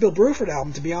 It's a good Bill Bruford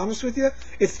album, to be honest with you.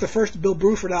 It's the first Bill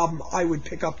Bruford album I would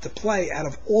pick up to play out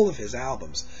of all of his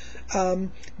albums.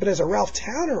 But as a Ralph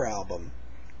Towner album,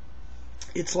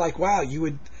 it's like, wow,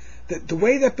 the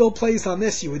way that Bill plays on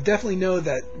this, you would definitely know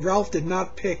that Ralph did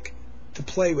not pick to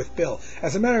play with Bill.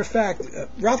 As a matter of fact,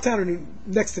 Ralph Towner knew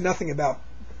next to nothing about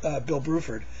Bill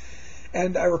Bruford.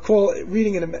 And I recall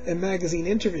reading in a magazine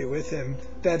interview with him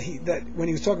that when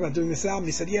he was talking about doing this album,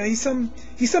 he said, "Yeah, he's some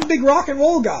big rock and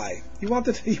roll guy. He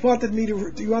wanted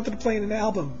to play in an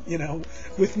album,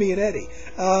 with me and Eddie."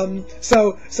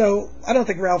 So I don't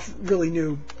think Ralph really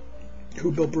knew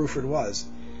who Bill Bruford was.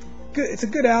 Good, it's a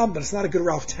good album, but it's not a good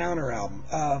Ralph Towner album.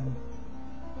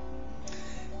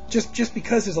 Just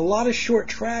because there's a lot of short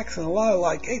tracks and a lot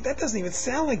of hey, that doesn't even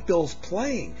sound like Bill's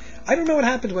playing. I don't know what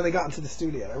happened when they got into the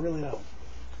studio. I really don't.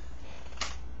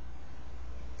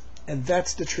 And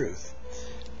that's the truth.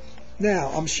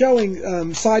 Now, I'm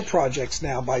showing side projects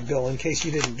now by Bill, in case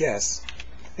you didn't guess.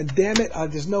 And damn it,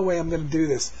 there's no way I'm going to do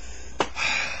this.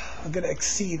 I'm going to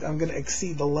exceed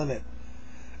the limit.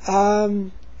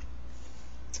 Trilok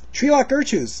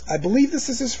Gerchus. I believe this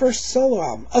is his first solo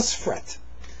album, Usfret.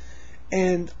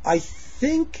 And I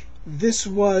think this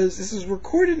was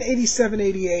recorded in 87,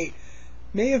 88,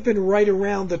 may have been right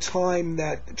around the time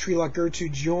that Trilok Gertu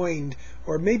joined,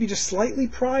 or maybe just slightly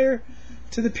prior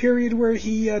to the period where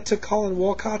he took Colin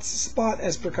Walcott's spot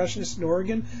as percussionist in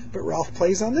Oregon. But Ralph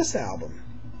plays on this album.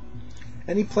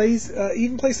 And he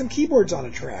even plays some keyboards on a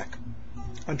track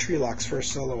on Trilok's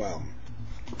first solo album.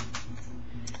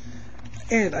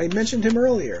 And I mentioned him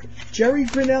earlier, Jerry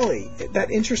Grinelli,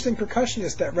 that interesting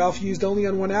percussionist that Ralph used only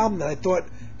on one album that I thought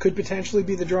could potentially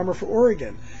be the drummer for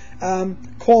Oregon,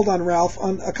 called on Ralph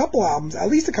on a couple albums, at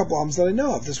least a couple albums that I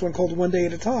know of. This one called One Day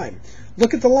at a Time.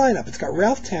 Look at the lineup. It's got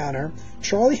Ralph Towner,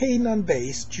 Charlie Hayden on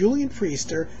bass, Julian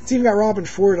Priester. It's even got Robin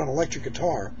Ford on electric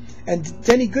guitar, and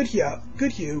Denny Goodhue,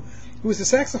 who was a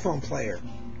saxophone player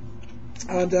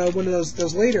on one of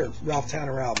those later Ralph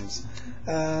Towner albums.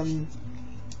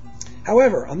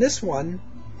 However, on this one,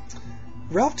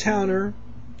 Ralph Towner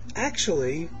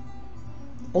actually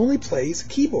only plays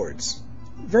keyboards.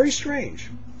 Very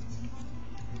strange.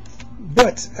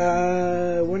 But,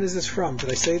 when is this from?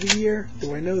 Did I say the year?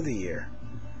 Do I know the year?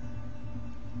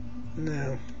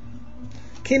 No.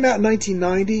 Came out in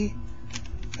 1990.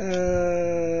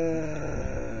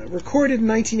 Recorded in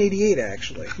 1988,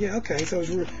 actually. Yeah, okay, so it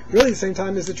was really the same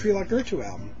time as the Trilok Gertu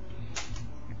album.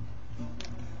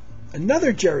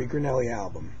 Another Jerry Grinelli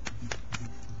album.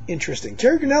 Interesting.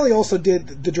 Jerry Grinelli also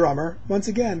did, the drummer, once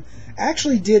again,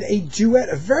 actually did a duet,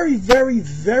 a very, very,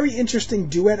 very interesting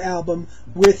duet album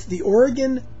with the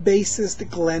Oregon bassist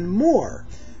Glenn Moore.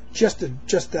 Just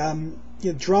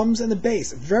drums and the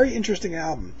bass. A very interesting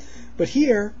album. But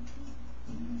here,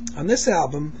 on this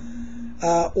album,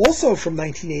 also from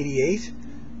 1988,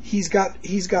 he's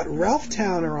got Ralph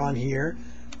Towner on here,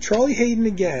 Charlie Hayden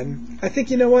again. I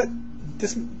think, you know what?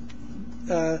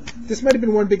 this might have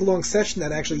been one big long session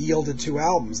that actually yielded 2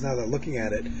 albums, now that I'm looking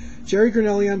at it. Jerry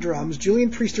Granelli on drums,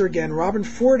 Julian Priester again, Robin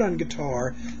Ford on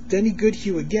guitar, Denny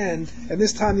Goodhue again, and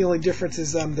this time the only difference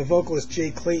is the vocalist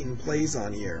Jay Clayton plays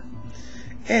on here.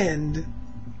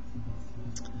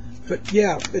 But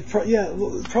yeah,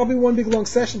 probably one big long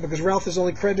session because Ralph is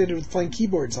only credited with playing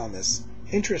keyboards on this.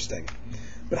 Interesting.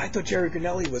 But I thought Jerry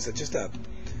Granelli was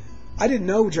I didn't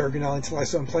know Jerry Granelli until I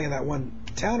saw him playing that one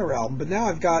Towner album, but now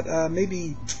I've got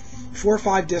maybe 4 or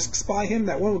 5 discs by him.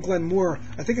 That one with Glenn Moore,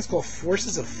 I think it's called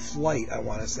Forces of Flight, I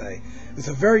want to say. It's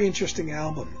a very interesting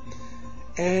album.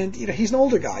 And, he's an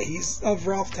older guy. He's of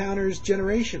Ralph Towner's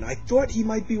generation. I thought he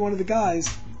might be one of the guys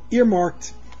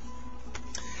earmarked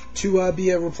to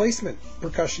be a replacement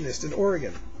percussionist in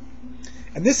Oregon.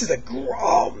 And this is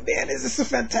is this a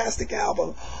fantastic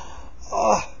album.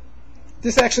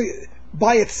 This actually,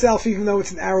 by itself, even though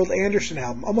it's an Harold Anderson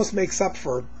album, almost makes up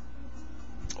for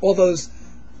all those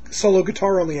solo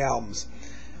guitar-only albums.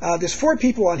 There's 4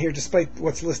 people on here, despite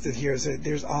what's listed here.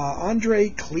 There's Andre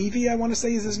Clevey, I want to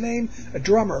say is his name, a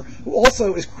drummer, who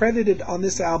also is credited on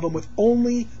this album with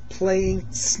only playing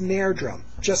snare drum,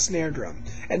 just snare drum,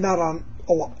 and not on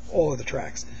all of the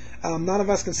tracks. Nana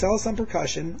Vasconcelos on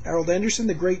percussion, Harold Anderson,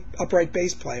 the great upright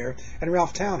bass player, and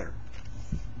Ralph Towner.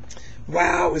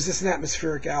 Wow, is this an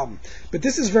atmospheric album? But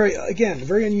this is very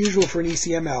unusual for an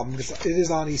ECM album, because it is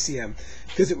on ECM,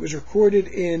 because it was recorded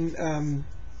in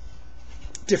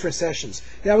different sessions.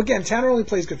 Now again, Towner only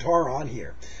plays guitar on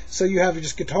here. So you have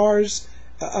just guitars,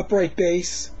 upright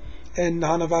bass, and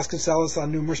Nana Vasconcelos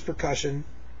on numerous percussion.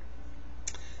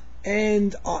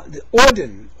 And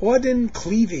Auden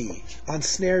Clevey on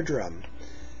snare drum.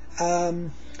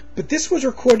 But this was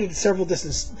recorded in several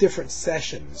different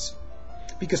sessions,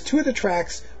 because 2 of the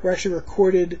tracks were actually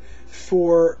recorded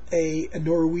for a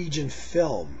Norwegian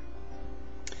film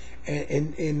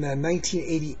in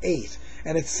 1988.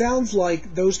 And it sounds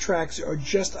like those tracks are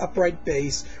just upright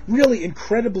bass, really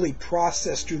incredibly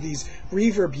processed through these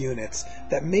reverb units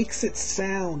that makes it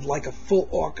sound like a full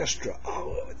orchestra.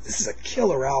 Oh, this is a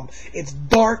killer album. It's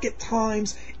dark at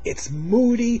times, it's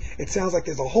moody, it sounds like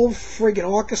there's a whole friggin'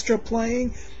 orchestra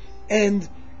playing, and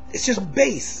it's just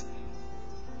bass.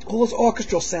 All those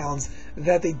orchestral sounds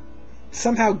that they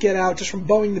somehow get out just from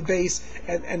bowing the bass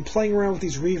and playing around with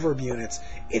these reverb units.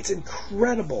 It's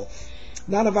incredible.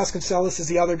 Nana Vasconcelos is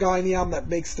the other guy in the album that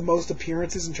makes the most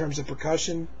appearances in terms of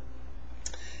percussion.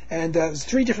 And there's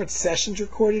 3 different sessions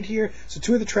recorded here. So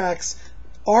 2 of the tracks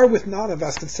are with Nana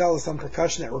Vasconcelos on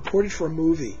percussion that were recorded for a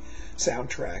movie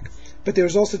soundtrack. But there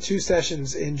was also 2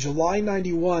 sessions in July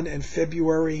 91 and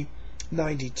February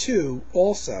 92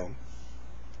 also.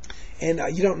 And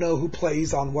you don't know who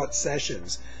plays on what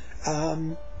sessions.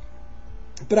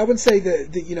 But I would say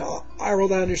that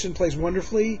Harold Anderson plays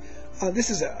wonderfully.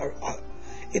 This is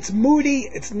it's moody,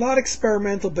 it's not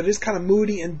experimental, but it is kind of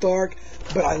moody and dark.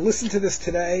 But I listened to this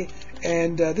today,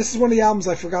 and this is one of the albums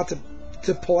I forgot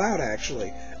to pull out, actually,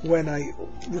 when I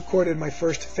recorded my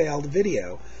first failed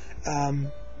video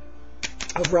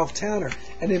of Ralph Towner.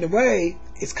 And in a way,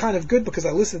 it's kind of good, because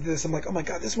I listened to this, I'm like, oh my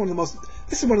god, this is one of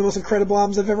the most incredible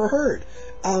albums I've ever heard.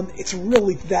 It's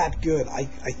really that good. I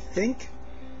think.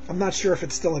 I'm not sure if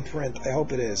it's still in print. I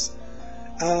hope it is.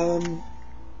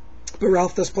 But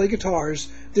Ralph does play guitars.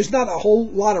 There's not a whole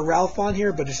lot of Ralph on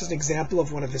here, but it's just an example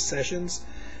of one of his sessions.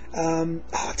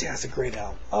 That's a great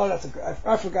album.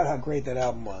 I forgot how great that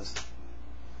album was.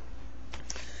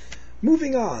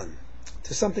 Moving on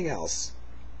to something else.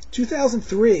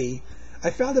 2003, I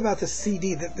found about this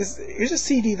CD. Here's a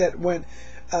CD that went.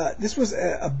 This was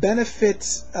a benefit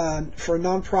for a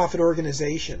nonprofit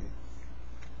organization,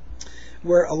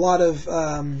 where a lot of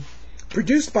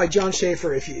produced by John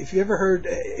Schaefer. If you ever heard,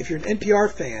 if you're an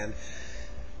NPR fan,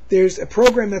 there's a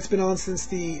program that's been on since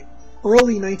the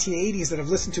early 1980s that I've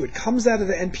listened to. It comes out of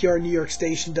the NPR New York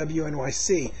station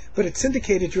WNYC, but it's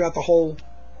syndicated throughout the whole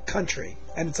country,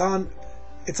 and it's on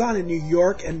in New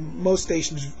York and most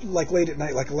stations like late at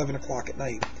night, like 11 o'clock at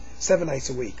night, 7 nights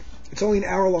a week. It's only an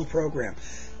hour-long program,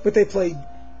 but they play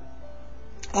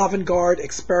avant-garde,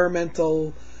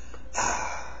 experimental,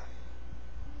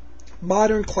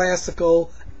 modern,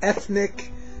 classical,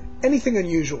 ethnic, anything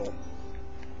unusual.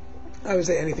 I would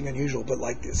say anything unusual, but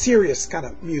like serious kind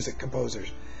of music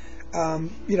composers. But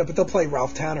they'll play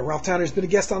Ralph Towner. Ralph Towner's been a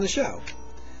guest on the show.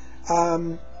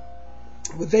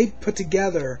 They put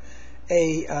together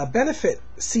a benefit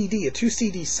CD, a 2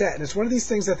 CD set, and it's one of these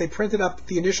things that they printed up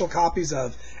the initial copies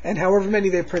of, and however many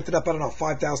they printed up, I don't know,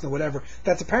 5,000 or whatever,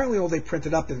 that's apparently all they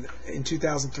printed up in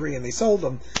 2003, and they sold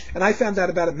them. And I found out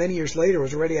about it many years later. It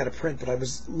was already out of print, but I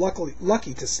was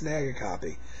lucky to snag a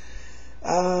copy.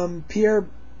 Pierre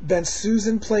Ben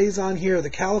Susan plays on here, the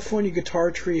California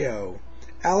Guitar Trio,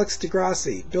 Alex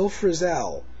DeGrassi, Bill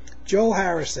Frisell, Joel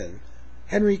Harrison,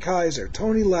 Henry Kaiser,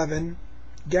 Tony Levin,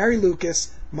 Gary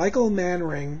Lucas, Michael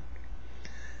Manring,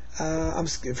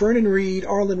 Vernon Reed,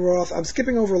 Arlen Roth. I'm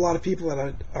skipping over a lot of people that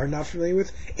I are not familiar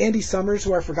with. Andy Summers,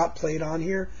 who I forgot played on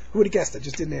here. Who would have guessed? I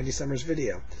just did an Andy Summers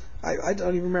video. I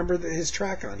don't even remember his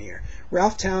track on here.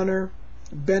 Ralph Towner,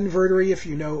 Ben Verdery, if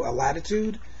you know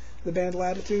Latitude, the band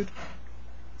Latitude.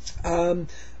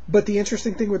 But the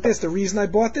interesting thing with this, the reason I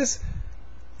bought this,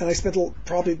 and I spent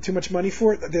probably too much money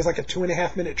for it, there's like a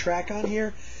 2.5 minute track on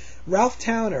here. Ralph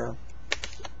Towner,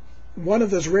 one of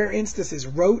those rare instances,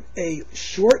 wrote a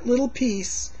short little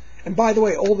piece, and by the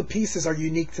way, all the pieces are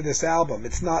unique to this album.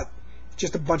 It's not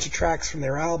just a bunch of tracks from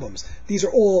their albums. These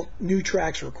are all new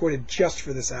tracks recorded just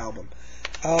for this album.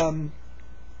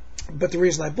 But the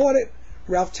reason I bought it,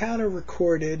 Ralph Towner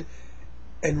recorded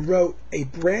and wrote a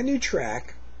brand new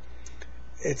track.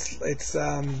 It's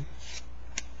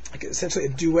essentially a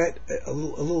duet, a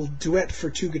little duet for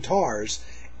two guitars,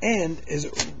 and is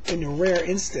in a rare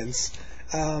instance,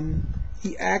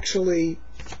 he actually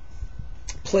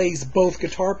plays both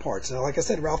guitar parts. Now, like I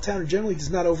said, Ralph Towner generally does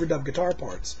not overdub guitar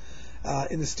parts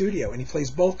in the studio, and he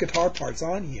plays both guitar parts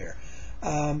on here.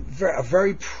 A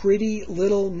very pretty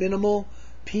little minimal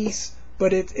piece,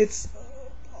 but it's.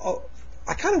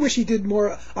 I kind of wish he did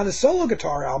more on the solo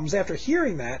guitar albums. After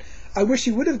hearing that, I wish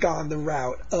he would have gone the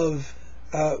route of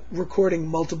recording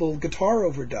multiple guitar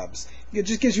overdubs. It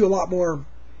just gives you a lot more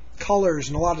colors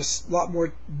and a lot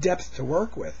more depth to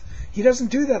work with. He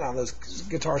doesn't do that on those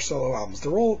guitar solo albums.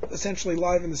 They're all essentially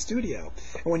live in the studio.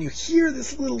 And when you hear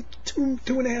this little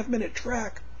 2.5 minute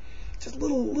track, just a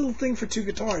little thing for two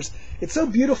guitars, it's so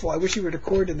beautiful. I wish he would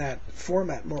record in that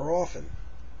format more often.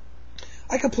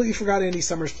 I completely forgot Andy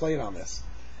Summers played on this,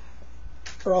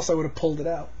 or else I would have pulled it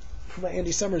out from my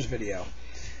Andy Summers video.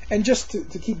 And just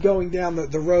to keep going down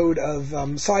the road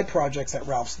of side projects that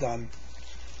Ralph's done,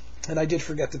 and I did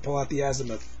forget to pull out the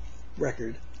Azimuth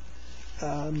record.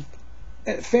 And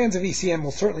fans of ECM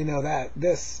will certainly know that.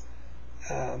 This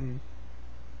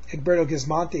Egberto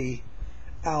Gismonti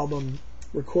album,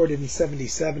 recorded in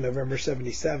 '77, November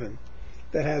 '77,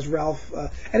 that has Ralph.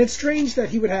 And it's strange that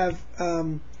he would have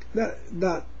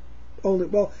not only,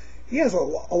 well, he has a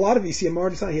lot of ECM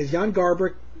artists on. He has Jan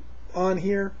Garbarek on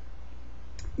here.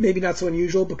 Maybe not so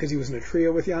unusual because he was in a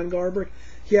trio with Jan Garbarek.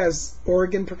 He has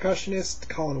Oregon percussionist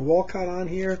Colin Walcott on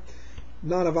here.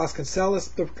 Nana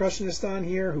Vasconcelos, the percussionist, on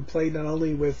here, who played not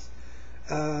only with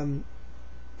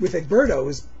Egberto,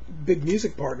 his big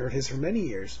music partner of his for many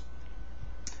years,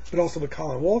 but also with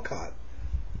Colin Walcott.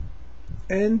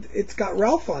 And it's got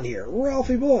Ralph on here,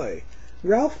 Ralphie boy.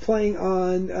 Ralph playing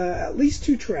on at least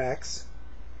 2 tracks,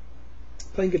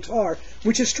 playing guitar,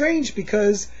 which is strange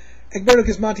because Egberto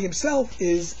Gismonti himself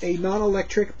is a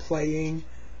non-electric playing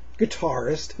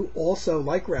guitarist who also,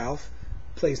 like Ralph,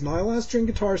 plays nylon string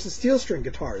guitars and steel string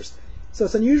guitars. So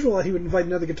it's unusual that he would invite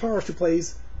another guitarist who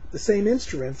plays the same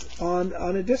instruments on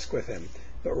a disc with him.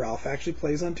 But Ralph actually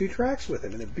plays on 2 tracks with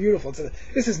him, and they're beautiful.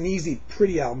 This is an easy,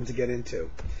 pretty album to get into.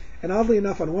 And oddly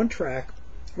enough, on one track,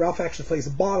 Ralph actually plays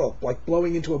a bottle, like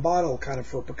blowing into a bottle, kind of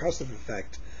for a percussive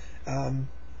effect, on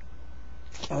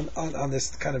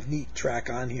this kind of neat track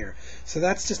on here. So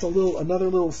that's just another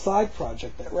little side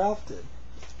project that Ralph did.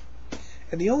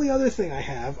 And the only other thing I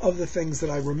have, of the things that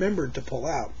I remembered to pull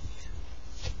out,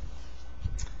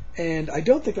 and I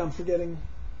don't think I'm forgetting,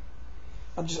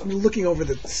 I'm looking over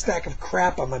the stack of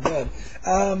crap on my bed.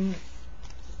 I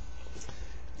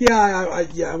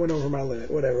went over my limit,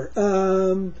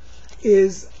 whatever.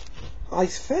 I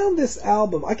found this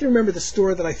album. I can remember the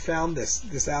store that I found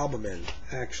this album in,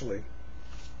 actually.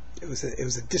 It was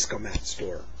a Discomat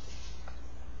store,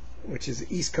 which is an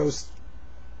East Coast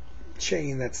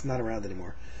chain that's not around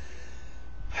anymore.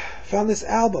 Found this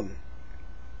album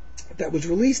that was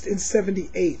released in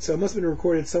 '78, so it must have been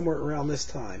recorded somewhere around this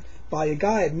time, by a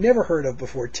guy I'd never heard of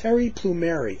before, Terry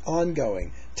Plumeri,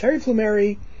 Ongoing. Terry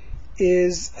Plumeri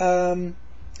is an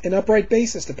upright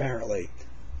bassist, apparently.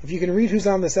 If you can read who's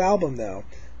on this album, though: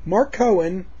 Mark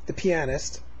Cohen, the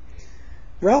pianist,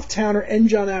 Ralph Towner, and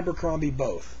John Abercrombie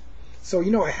both. So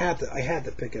I had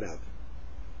to pick it up.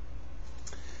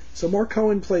 So Mark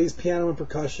Cohen plays piano and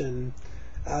percussion.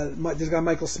 There's a guy,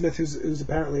 Michael Smith, who's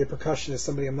apparently a percussionist,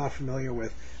 somebody I'm not familiar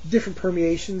with. Different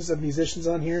permeations of musicians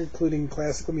on here, including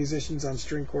classical musicians on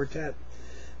string quartet.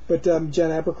 But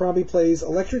John Abercrombie plays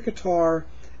electric guitar,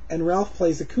 and Ralph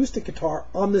plays acoustic guitar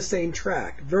on the same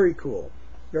track. Very cool.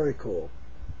 Very cool.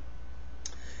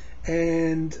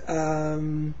 And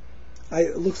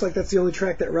it looks like that's the only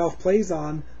track that Ralph plays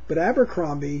on, but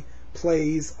Abercrombie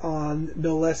plays on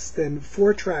no less than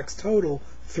 4 tracks total,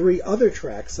 3 other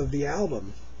tracks of the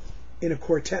album in a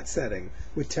quartet setting,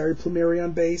 with Terry Plumeri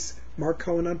on bass, Mark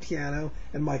Cohen on piano,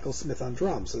 and Michael Smith on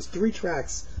drums. So it's 3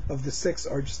 tracks of the 6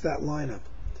 are just that lineup.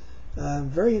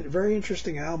 Very, very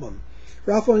interesting album.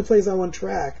 Ralph only plays on 1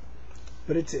 track,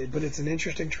 but it's an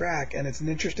interesting track, and it's an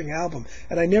interesting album.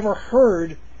 And I never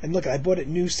heard, and look, I bought it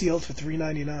new sealed for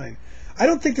 $3.99. I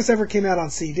don't think this ever came out on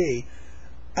CD.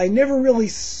 I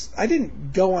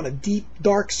didn't go on a deep,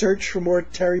 dark search for more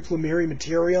Terry Plumeri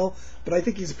material, but I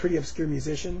think he's a pretty obscure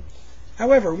musician.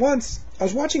 However, once I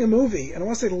was watching a movie, and I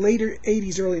want to say the later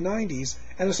 80s, early 90s,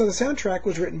 and I saw the soundtrack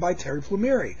was written by Terry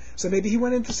Plumeri. So maybe he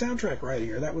went into soundtrack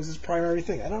writing, or that was his primary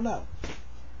thing. I don't know.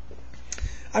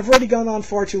 I've already gone on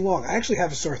far too long. I actually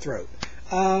have a sore throat.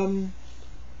 I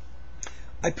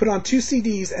put on 2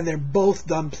 CDs, and they're both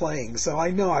done playing. So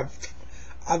I know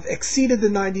I've exceeded the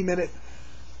 90-minute.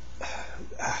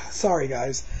 Sorry,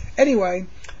 guys. Anyway,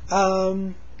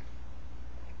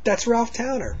 that's Ralph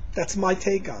Towner. That's my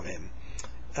take on him.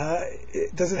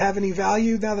 Does it have any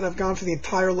value now that I've gone for the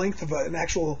entire length of an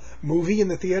actual movie in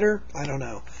the theater? I don't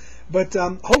know. But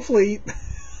hopefully,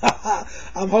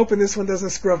 I'm hoping this one doesn't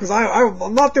screw up, because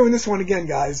I'm not doing this one again,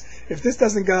 guys. If this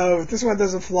doesn't go, if this one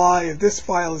doesn't fly, if this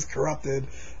file is corrupted,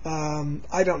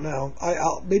 I don't know.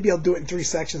 Maybe I'll do it in 3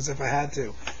 sections if I had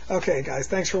to. Okay, guys,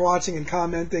 thanks for watching and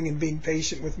commenting and being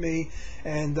patient with me,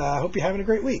 and I hope you're having a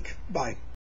great week. Bye.